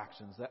our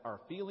actions, that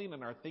our feeling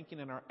and our thinking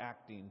and our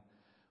acting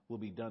will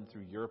be done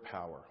through your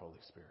power,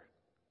 Holy Spirit,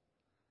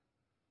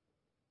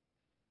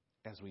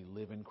 as we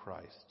live in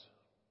Christ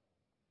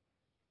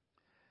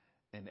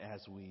and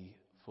as we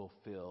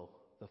fulfill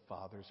the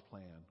Father's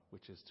plan,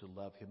 which is to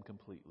love him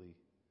completely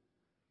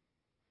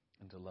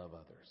and to love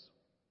others.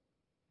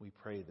 We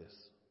pray this,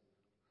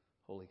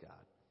 Holy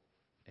God.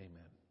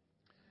 Amen.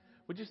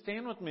 Would you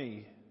stand with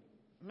me?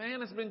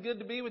 Man, it's been good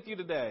to be with you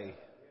today.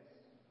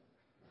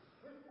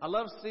 I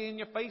love seeing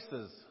your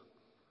faces.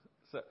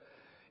 So,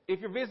 if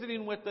you're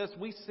visiting with us,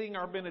 we sing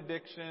our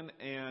benediction,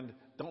 and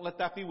don't let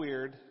that be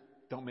weird.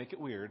 Don't make it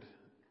weird.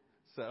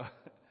 So,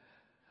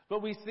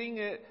 but we sing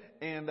it,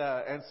 and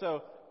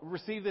so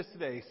receive this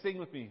today. Sing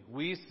with me.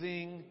 We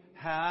sing,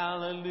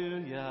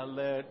 hallelujah,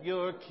 let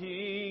your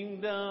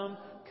kingdom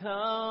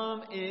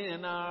come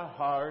in our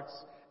hearts,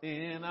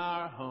 in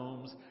our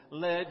homes.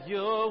 Let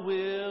your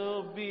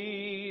will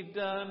be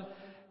done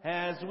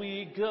as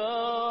we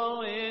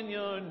go in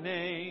your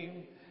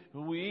name.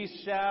 We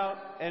shout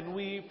and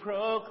we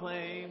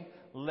proclaim,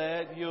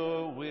 let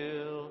your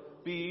will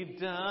be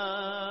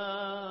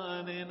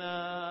done in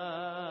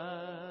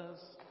us.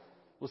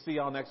 We'll see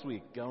y'all next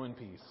week. Go in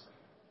peace.